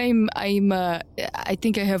think I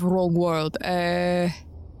think I have wrong word.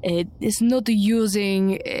 It's not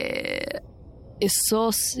using.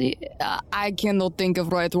 I cannot think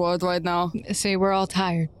of right word right now. See, we're all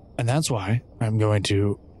tired. And that's why I'm going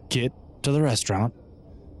to get to the restaurant,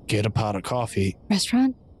 get a pot of coffee.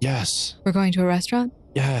 Restaurant? Yes. We're going to a restaurant?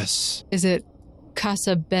 Yes. Is it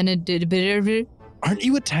Casa Benedict? Aren't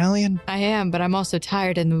you Italian? I am, but I'm also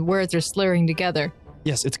tired and the words are slurring together.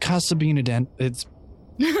 Yes, it's Casa Benedent. It's...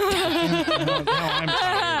 No, I'm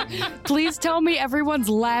tired. Please tell me everyone's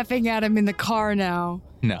laughing at him in the car now.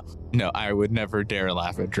 No, I would never dare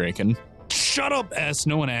laugh at Draken. Shut up, S.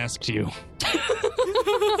 No one asked you.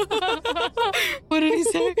 What did he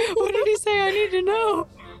say? What did he say? I need to know.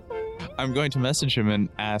 I'm going to message him and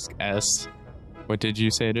ask S What did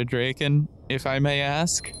you say to Draken, if I may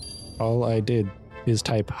ask? All I did is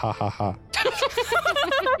type ha ha ha.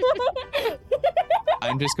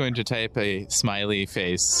 I'm just going to type a smiley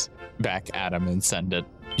face back at him and send it.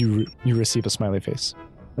 You receive a smiley face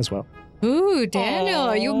as well. Ooh, Daniel,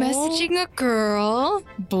 are you Aw. messaging a girl?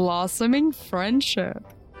 Blossoming friendship.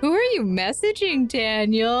 Who are you messaging,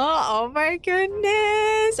 Daniel? Oh my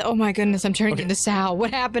goodness. Oh my goodness, I'm turning into Sal.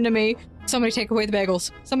 What happened to me? Somebody take away the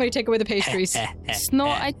bagels. Somebody take away the pastries. Snow,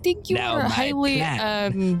 I think you Now were my highly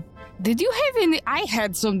plan. did you have any I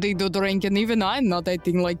had something to drink and even I'm not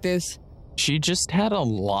acting like this. She just had a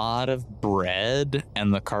lot of bread,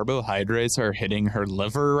 and the carbohydrates are hitting her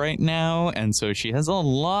liver right now, and so she has a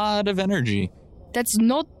lot of energy. That's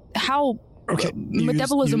not how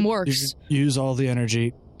metabolism works. Use all the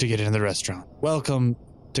energy to get into the restaurant. Welcome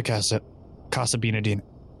to Casa Benedine.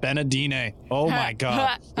 Benedine. Oh my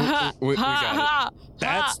God. We got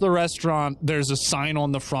That's the restaurant. There's a sign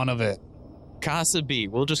on the front of it. Casa B.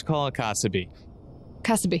 We'll just call it Casa B.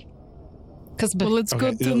 Casaby. Well, it's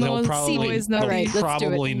good to know. They'll probably, Siwa is not they'll right. Let's do it.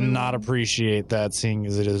 probably not appreciate that, seeing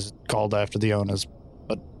as it is called after the owners.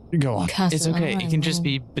 But go on. It's okay. It can just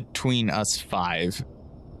be between us 5.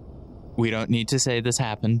 We don't need to say this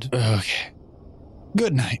happened. Okay.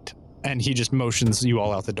 Good night. And he just motions you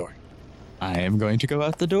all out the door. I am going to go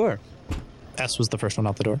out the door. S was the first one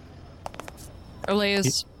out the door.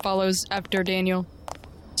 Elias follows after Daniel.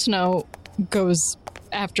 Snow goes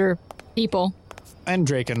after people. And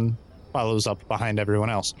Draken follows up behind everyone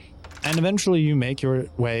else. And eventually you make your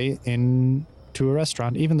way into a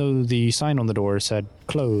restaurant, even though the sign on the door said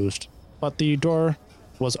closed. But the door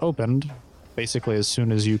was opened basically as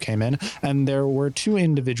soon as you came in, and there were 2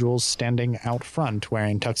 individuals standing out front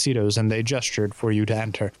wearing tuxedos, and they gestured for you to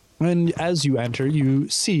enter. And as you enter, you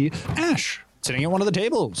see Ash sitting at one of the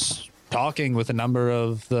tables, talking with a number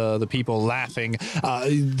of the people, laughing.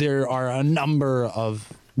 There are a number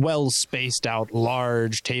of well-spaced out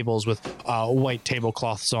large tables with white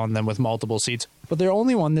tablecloths on them with multiple seats. But the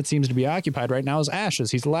only one that seems to be occupied right now is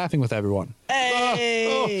Ash's. He's laughing with everyone.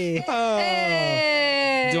 Hey!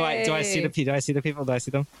 Hey! Do I see the people? Do I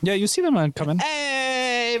see them? Yeah, you see them come in.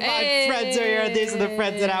 Hey, my friends are here. These are the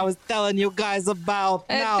friends that I was telling you guys about.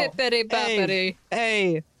 Now,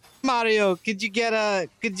 hey, Mario, could you get a?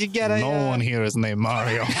 No one here is named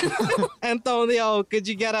Mario. Antonio, could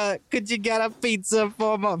you get a pizza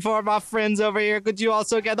for my friends over here? Could you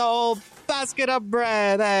also get a whole basket of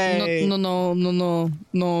bread? Hey.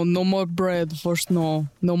 No more bread for Snow.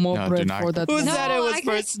 No more No, bread do not- for that. Who No, said it was I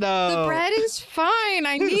for guess Snow? The bread is fine.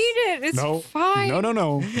 I need it. It's No. fine.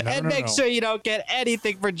 No. And make sure you don't get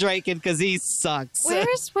anything for Draken because he sucks.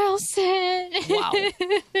 Where's Wilson? Wow.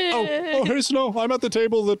 Oh, hey, Snow. I'm at the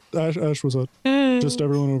table that Ash was at. Just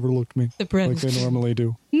everyone overlooked me. The bread. Like they normally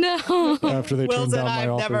do No. after they turned Wilson, down my I've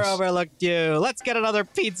offers. never overlooked you. Let's get another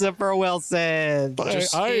pizza for Wilson.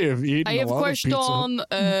 I have eaten I a have lot of question.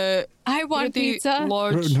 pizza. I want pretty pizza.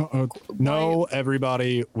 large. No,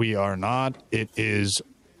 everybody, we are not. It is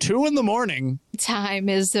 2 a.m. Time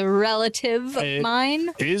is a relative of It- mine.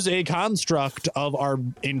 is a construct of our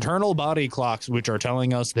internal body clocks, which are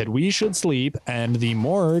telling us that we should sleep, and the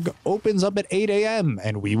morgue opens up at 8 a.m.,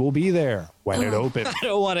 and we will be there when it opens. I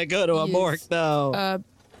don't want to go to a Yes. morgue, though.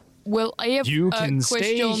 Well, I have You a can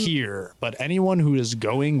stay question. here, but anyone who is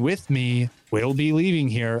going with me will be leaving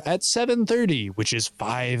here at 7:30, which is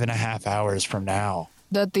 5.5 hours from now.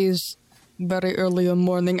 That is very early in the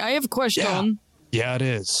morning. I have a question. Yeah, it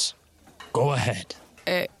is. Go ahead.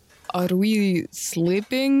 Are we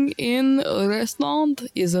sleeping in a restaurant?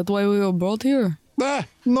 Is that why we were brought here?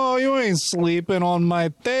 No, you ain't sleeping on my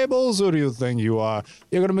tables. Who do you think you are?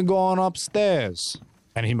 You're going to be going upstairs.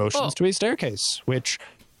 And he motions to a staircase, which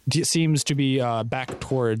seems to be back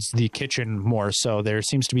towards the kitchen more so. There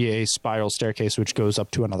seems to be a spiral staircase which goes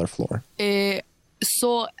up to another floor.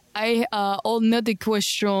 So I another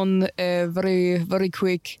question, very very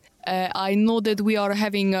quick. I know that we are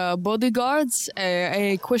having bodyguards.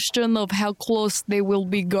 A question of how close they will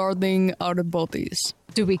be guarding our bodies.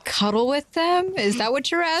 Do we cuddle with them? Is that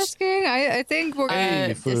what you're asking? I think we're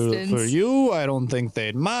Hey, going to distance. for you, I don't think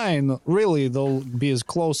they'd mind. Really, they'll be as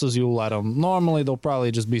close as you let them. Normally, they'll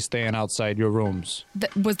probably just be staying outside your rooms.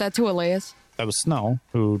 Was that to Elias? That was Snow,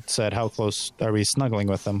 who said, how close are we snuggling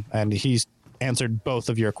with them? And he's answered both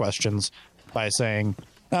of your questions by saying,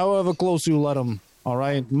 however close you let them. All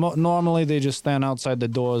right? Normally, they just stand outside the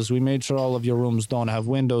doors. We made sure all of your rooms don't have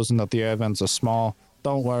windows and that the air vents are small.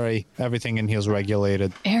 Don't worry. Everything in here is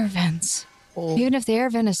regulated. Air vents. Even if the air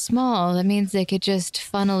vent is small, that means they could just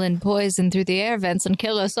funnel in poison through the air vents and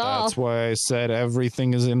kill us all. That's why I said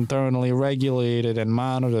everything is internally regulated and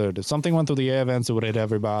monitored. If something went through the air vents, it would hit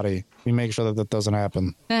everybody. We make sure that doesn't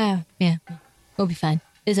happen. Yeah. We'll be fine.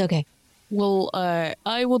 It's okay. Well, I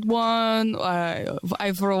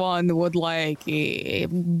for one would like a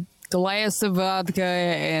glass of vodka,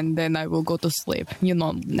 and then I will go to sleep.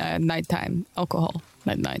 Nighttime alcohol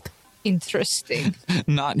at night. Interesting.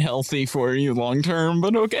 Not healthy for you long term,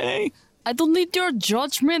 but okay. I don't need your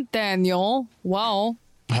judgment, Daniel. Wow.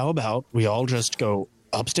 How about we all just go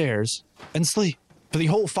upstairs and sleep for the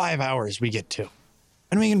whole 5 hours we get to,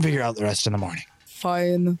 and we can figure out the rest in the morning.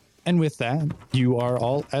 Fine. And with that, you are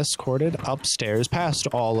all escorted upstairs past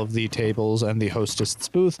all of the tables and the hostess'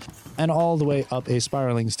 booth, and all the way up a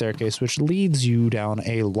spiraling staircase, which leads you down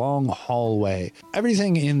a long hallway.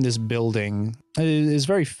 Everything in this building is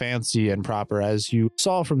very fancy and proper. As you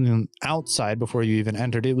saw from the outside before you even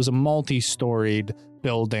entered, it was a multi-storied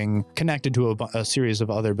building connected to a series of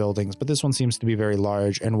other buildings, but this one seems to be very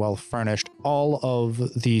large and well furnished. All of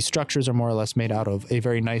the structures are more or less made out of a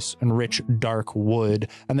very nice and rich dark wood,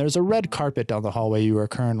 and there's a red carpet down the hallway you are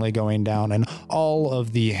currently going down, and all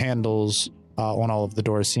of the handles on all of the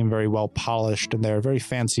doors seem very well polished, and they're very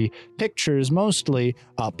fancy pictures, mostly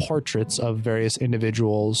portraits of various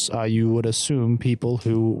individuals. You would assume people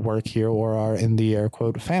who work here or are in the air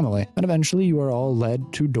quote family. And eventually you are all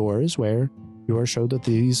led to doors where you are showed that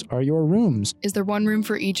these are your rooms. Is there one room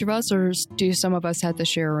for each of us, or do some of us have to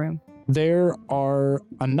share a room? There are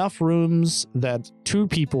enough rooms that 2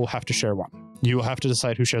 people have to share one. You will have to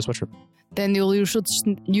decide who shares which room. Daniel, you should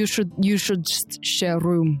share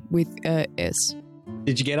room with S.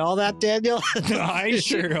 Did you get all that, Daniel? I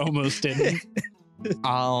sure almost didn't.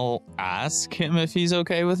 I'll ask him if he's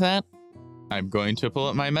okay with that. I'm going to pull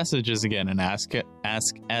up my messages again and ask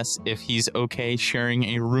S if he's okay sharing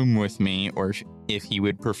a room with me, or if he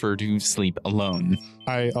would prefer to sleep alone.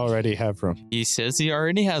 I already have room. He says he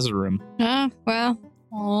already has a room. Well.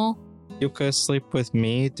 Oh. You could sleep with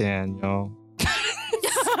me, Daniel.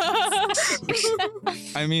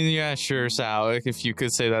 I mean, yeah, sure, Sal, if you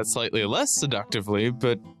could say that slightly less seductively,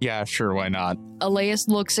 but yeah, sure, why not? Elias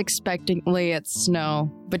looks expectantly at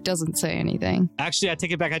Snow, but doesn't say anything. Actually, I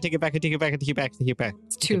take it back.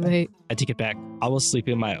 It's too late. I take it back. I will sleep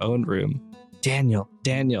in my own room. Daniel,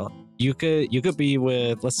 you could be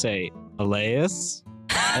with, let's say, Elias.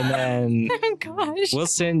 And then Oh gosh.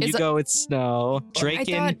 Wilson, you go with Snow.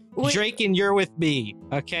 Draken, you're with me.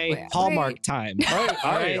 Okay? Wait. Hallmark time.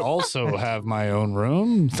 I also have my own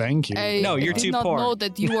room. Thank you. No, you're I too did not poor. know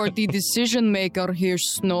that you are the decision maker here,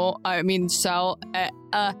 Snow. I mean, Sal.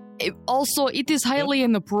 Also, it is highly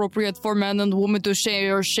inappropriate for man and woman to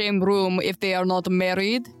share same room if they are not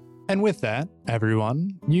married. And with that,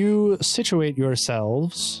 everyone, you situate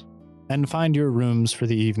yourselves and find your rooms for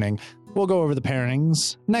the evening. We'll go over the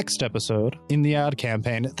pairings next episode in the Odd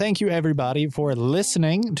Campaign. Thank you, everybody, for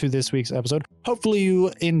listening to this week's episode. Hopefully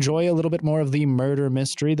you enjoy a little bit more of the murder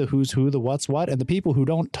mystery, the who's who, the what's what, and the people who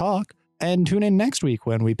don't talk. And tune in next week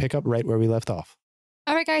when we pick up right where we left off.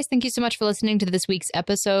 All right, guys, thank you so much for listening to this week's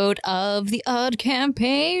episode of the Odd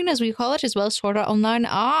Campaign, as we call it, as well as Sword Art Online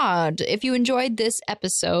Odd. If you enjoyed this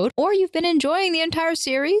episode, or you've been enjoying the entire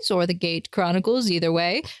series, or the Gate Chronicles, either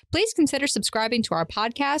way, please consider subscribing to our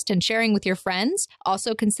podcast and sharing with your friends.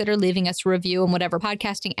 Also, consider leaving us a review on whatever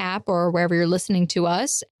podcasting app or wherever you're listening to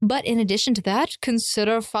us. But in addition to that,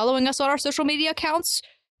 consider following us on our social media accounts,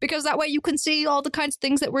 because that way you can see all the kinds of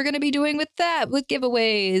things that we're going to be doing with that, with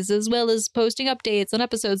giveaways, as well as posting updates on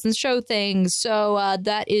episodes and show things. So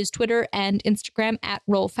that is Twitter and Instagram at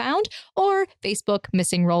RollFound, or Facebook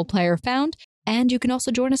Missing Role Player Found. And you can also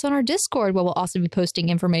join us on our Discord, where we'll also be posting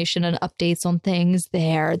information and updates on things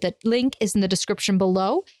there. The link is in the description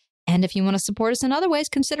below. And if you want to support us in other ways,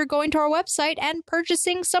 consider going to our website and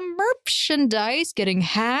purchasing some merchandise, getting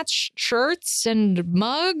hats, shirts, and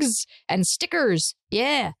mugs, and stickers.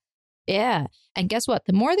 Yeah. And guess what?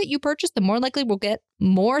 The more that you purchase, the more likely we'll get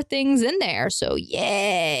more things in there. So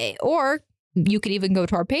yay. Or you could even go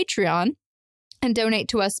to our Patreon and donate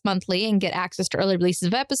to us monthly and get access to early releases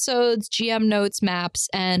of episodes, GM notes, maps,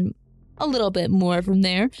 and a little bit more from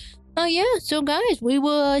there. So guys, we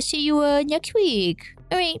will see you next week.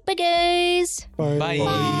 All right, bye guys. Bye. Bye.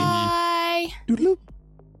 Bye. Doodaloo.